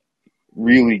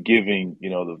really giving,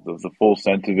 the full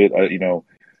sense of it.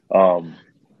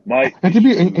 My issue.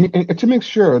 And to make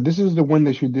sure, this is the one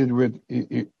that she did with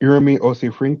Irami Ose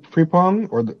Fripong,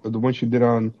 or the one she did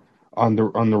on the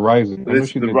Rising. I know This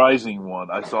she the did. Rising one.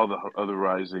 I saw the other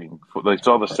Rising. I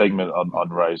saw the segment on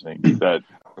Rising that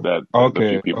a few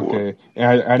Okay, people were. okay.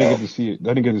 And I didn't get to see it.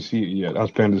 I didn't get to see it yet. I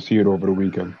was planning to see it over the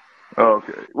weekend. Oh,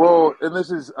 okay. Well, and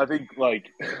this is, I think, like,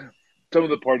 some of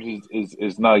the parts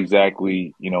is not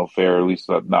exactly, fair. At least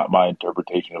not my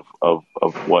interpretation of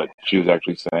what she was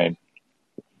actually saying.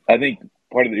 I think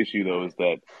part of the issue, though, is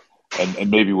that, and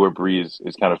maybe where Bree is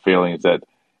kind of failing, is that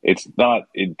it's not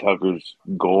in Tucker's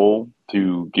goal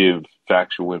to give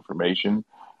factual information.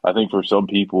 I think for some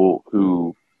people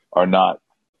who are not,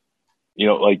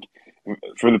 like,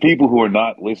 for the people who are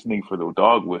not listening for the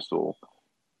dog whistle,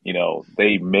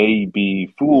 they may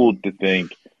be fooled to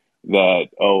think that,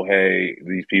 oh, hey,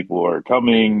 these people are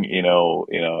coming,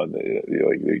 like,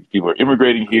 these people are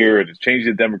immigrating here, and it's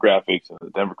changing the demographics, and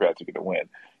the Democrats are going to win,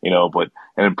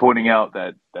 and pointing out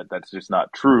that's just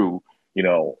not true,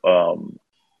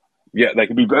 yeah, that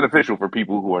can be beneficial for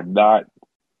people who are not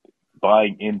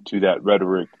buying into that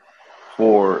rhetoric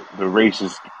for the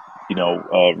racist,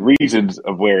 reasons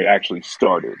of where it actually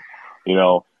started,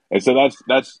 and so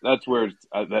that's where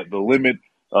that the limit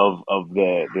of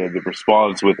the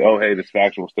response with, oh, hey, this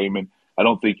factual statement. I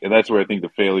don't think, and that's where I think the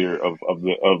failure of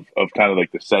kind of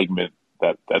like the segment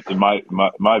that in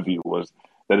my view was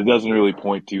that it doesn't really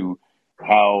point to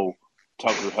how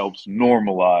Tucker helps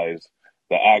normalize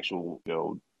the actual,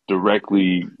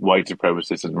 directly white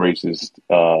supremacist and racist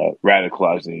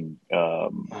radicalizing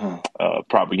Mhm.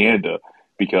 propaganda,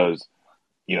 because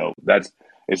that's,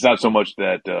 it's not so much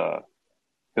that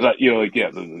because like,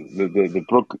 yeah, the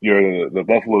Brook, the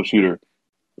Buffalo shooter,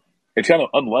 it's kind of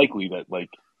unlikely that, like,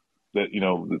 that,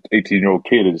 the 18-year-old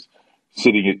kid is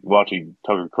sitting watching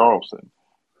Tucker Carlson,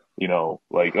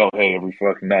 like, oh, hey, every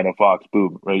fucking night on Fox,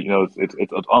 boom, right?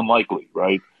 It's unlikely,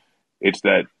 right? It's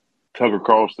that Tucker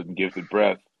Carlson gives it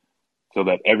breath so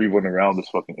that everyone around this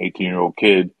fucking 18-year-old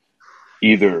kid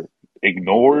either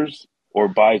ignores or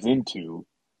buys into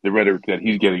the rhetoric that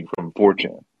he's getting from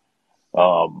 4chan.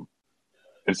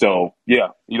 And so, yeah,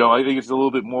 I think it's a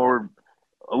little bit more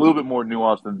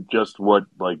nuanced than just what,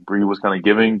 like, Bree was kind of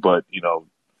giving, but I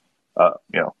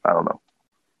don't know.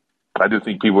 I do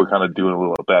think people were kind of doing a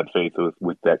little bad faith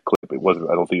with that clip. It wasn't.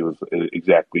 I don't think it was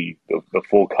exactly the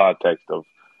full context of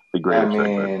the I greater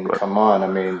segment. mean, But come on. I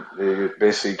mean, it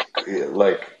basically,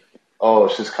 like, oh,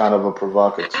 she's kind of a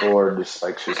provocateur, just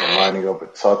like she's aligning up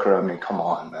with Tucker. I mean, come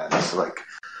on, man. It's like,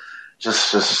 just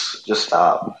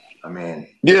stop. I mean,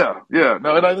 yeah,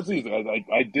 no, and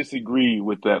I disagree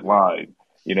with that line.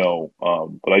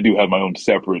 But I do have my own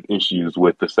separate issues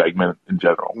with the segment in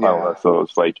general. I don't know. yeah. So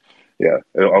it's like, yeah,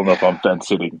 I don't know if I'm fence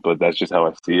sitting, but that's just how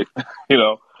I see it.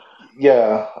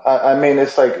 Yeah, I mean,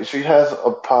 it's like she has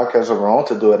a podcast of her own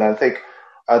to do it. And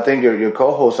I think your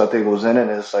co-host, I think, was in it.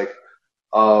 And it's like,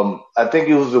 I think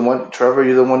it was the one, Trevor,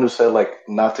 you're the one who said, like,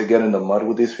 not to get in the mud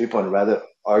with these people and rather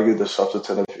argue the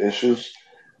substantive issues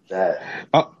that,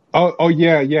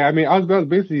 Yeah. I mean, I was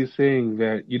basically saying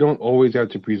that you don't always have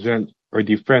to present or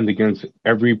defend against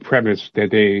every premise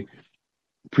that they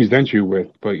present you with,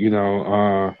 but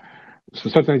so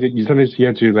sometimes you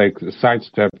have to, like,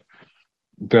 sidestep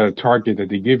the target that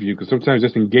they give you, because sometimes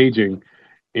just engaging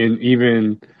in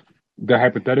even the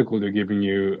hypothetical they're giving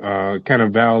you kind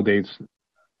of validates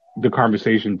the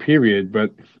conversation, period.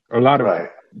 But a lot of right,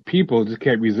 people just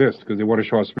can't resist because they want to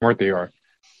show how smart they are.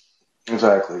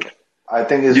 exactly. I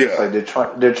think it's just Yeah,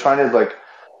 like they're trying to, like,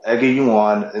 egg you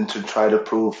on and to try to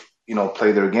prove,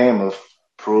 play their game of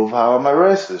prove how am I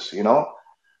racist,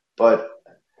 But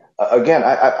again,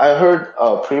 I heard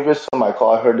previous to my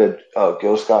call, I heard that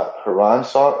Gil Scott Heron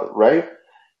saw it, right?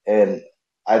 And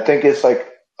I think it's like,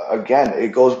 again, it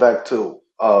goes back to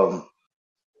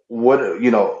what,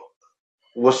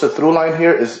 what's the through line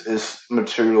here is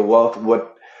material wealth.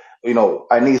 What,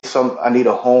 I need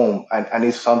a home. I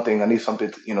need something,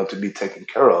 to, to be taken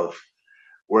care of.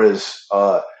 Whereas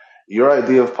your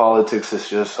idea of politics is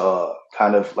just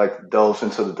kind of like delves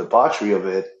into the debauchery of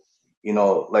it,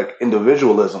 like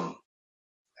individualism.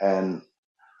 And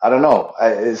I don't know.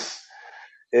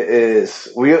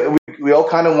 We all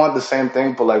kind of want the same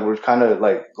thing, but like we're kind of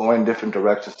like going different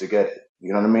directions to get it.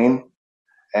 You know what I mean?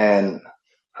 And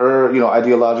her,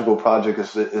 ideological project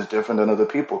is different than other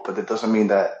people, but it doesn't mean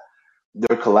that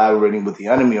they're collaborating with the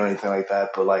enemy or anything like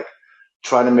that. But like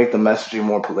trying to make the messaging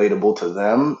more palatable to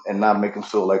them and not make them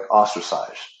feel like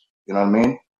ostracized. You know what I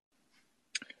mean?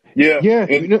 Yeah. Yeah,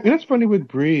 that's funny with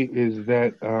Bree is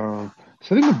that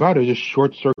something about it just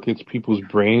short circuits people's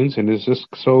brains, and it's just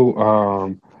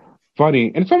so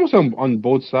funny, and it's almost on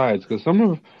both sides because some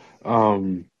of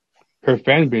her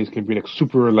fan base can be like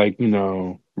super like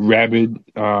rabid,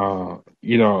 on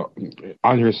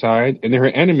her side, and then her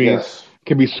enemies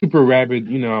can be super rabid,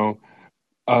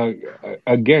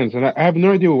 against. And I have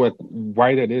no idea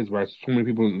why that is. Why so many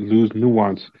people lose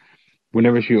nuance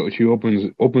whenever she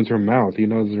opens her mouth.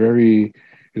 It's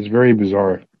very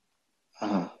bizarre.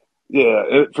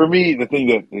 Yeah, for me, the thing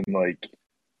that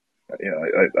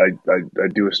I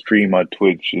do a stream on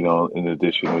Twitch, in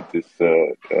addition with this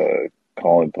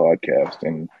call-in podcast,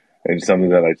 and something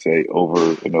that I say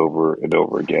over and over and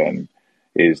over again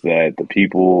is that the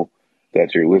people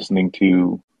that you're listening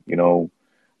to,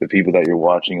 the people that you're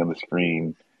watching on the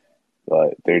screen,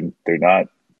 they're not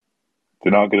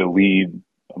going to lead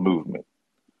a movement.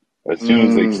 As soon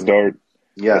as they start,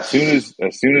 as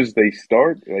soon as they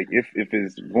start, like if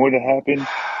it's going to happen,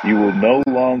 you will no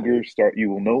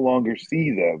longer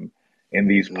see them in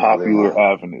these popular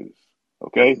avenues.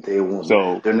 Okay, they won't.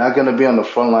 So they're not going to be on the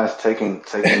front lines taking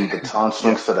baton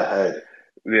swings to the head.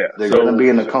 Yeah, they're going to be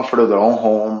in the comfort of their own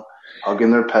home,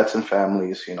 hugging their pets and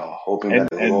families, hoping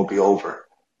that it will be over.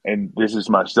 And this is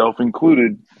myself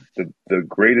included. The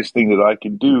greatest thing that I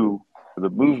can do for the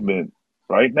movement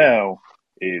right now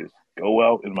is go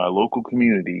out in my local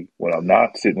community when I'm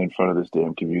not sitting in front of this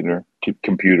damn computer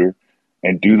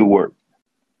and do the work.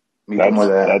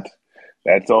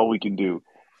 That's all we can do.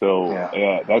 So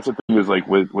that's the thing is like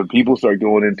when people start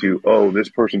going into, oh, this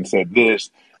person said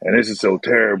this and this is so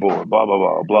terrible and blah blah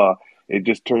blah blah, it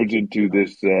just turns into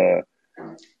this.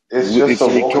 It's just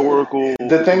rhetorical.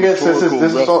 The thing is,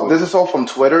 this is all from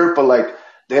Twitter, but like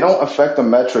they don't affect the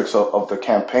metrics of the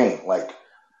campaign. Like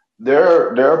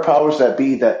there are powers that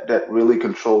be that really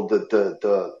control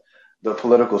the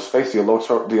political space, the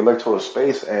electoral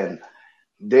space, and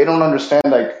they don't understand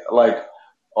like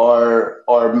our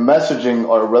messaging,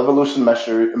 our revolution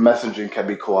messaging can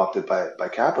be co-opted by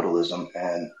capitalism,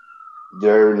 and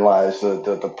therein lies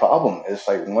the problem. It's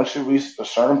like once you reach a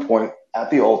certain point at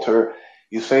the altar,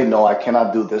 you say, no, I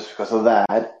cannot do this because of that.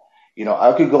 I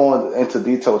could go into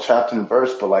detail chapter and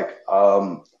verse, but like,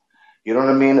 you know what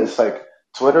I mean? It's like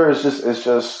Twitter is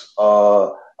just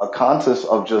a contest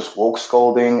of just woke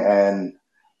scolding and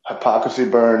hypocrisy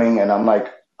burning. And I'm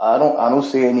like, I don't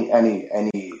see any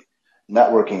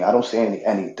networking. I don't see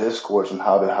any discourse on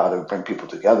how to bring people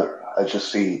together. I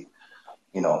just see,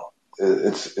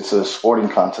 it's a sporting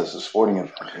contest, a sporting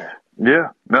event here. Yeah,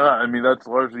 no, I mean that's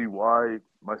largely why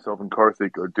myself and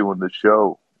Karthik are doing the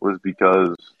show, was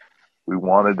because we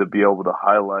wanted to be able to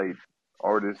highlight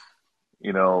artists,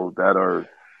 that are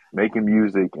making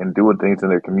music and doing things in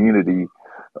their community,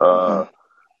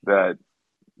 that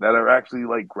are actually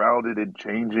like grounded in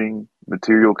changing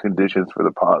material conditions for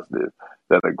the positive,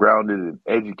 that are grounded in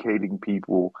educating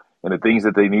people and the things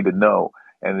that they need to know.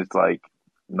 And it's like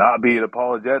not being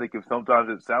apologetic if sometimes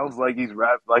it sounds like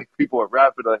like people are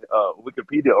rapping a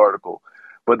Wikipedia article.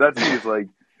 But that thing is like,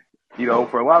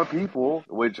 for a lot of people,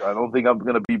 which I don't think I'm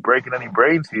going to be breaking any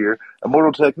brains here,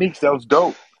 Immortal Technique sounds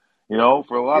dope.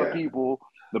 For a lot of people,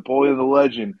 Napoleon the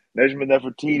Legend, Nejma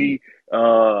Nefertiti,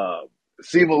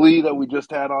 Seema Lee that we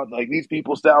just had on, like these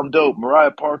people sound dope.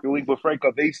 Mariah Parker, Lingua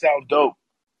Franca, they sound dope.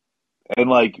 And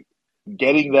like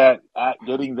getting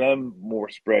them more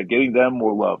spread, getting them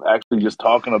more love, actually just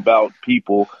talking about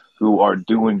people who are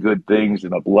doing good things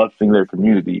and uplifting their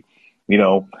community.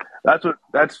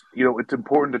 It's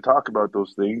important to talk about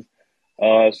those things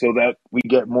so that we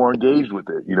get more engaged with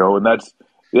it, and that's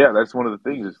one of the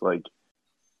things. It's like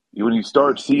when you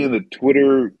start seeing the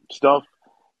Twitter stuff,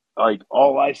 like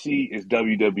all I see is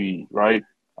WWE, right?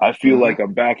 I feel like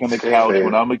I'm back on the couch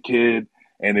when I'm a kid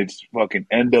and it's fucking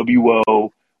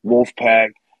NWO, Wolfpack,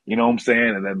 you know what I'm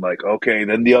saying? And then like, okay,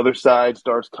 then the other side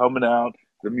starts coming out,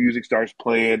 the music starts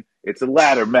playing. It's a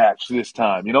ladder match this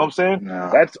time. You know what I'm saying? No.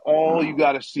 That's all you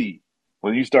got to see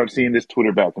when you start seeing this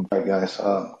Twitter back and forth. All right,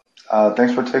 guys.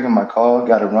 Thanks for taking my call.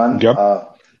 Got to run.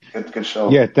 Yep. Good show.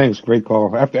 Yeah, thanks. Great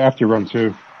call. After you run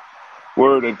too.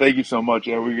 Word, and thank you so much.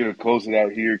 Yeah, we're going to close it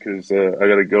out here because I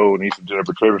got to go and eat some dinner.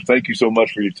 But Travers, thank you so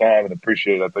much for your time and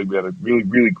appreciate it. I think we had a really,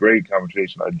 really great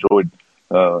conversation. I enjoyed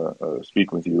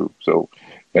speaking with you. So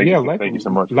thank you so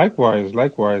much. Likewise.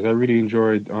 I really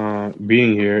enjoyed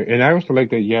being here. And I also like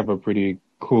that you have a pretty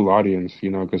cool audience,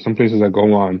 you know, because some places I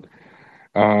go on,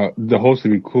 the host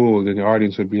would be cool, then the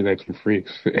audience would be like some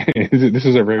freaks. This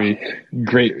is a very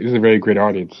great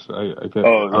audience. I like the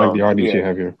audience you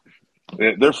have here.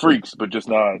 They're freaks, but just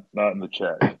not in the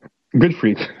chat. Good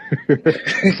freaks.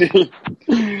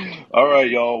 All right,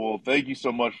 y'all. Well, thank you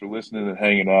so much for listening and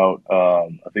hanging out.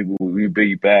 I think we'll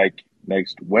be back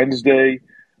next Wednesday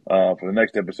for the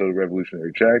next episode of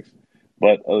Revolutionary Tracks.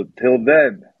 But until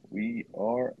then, we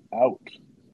are out.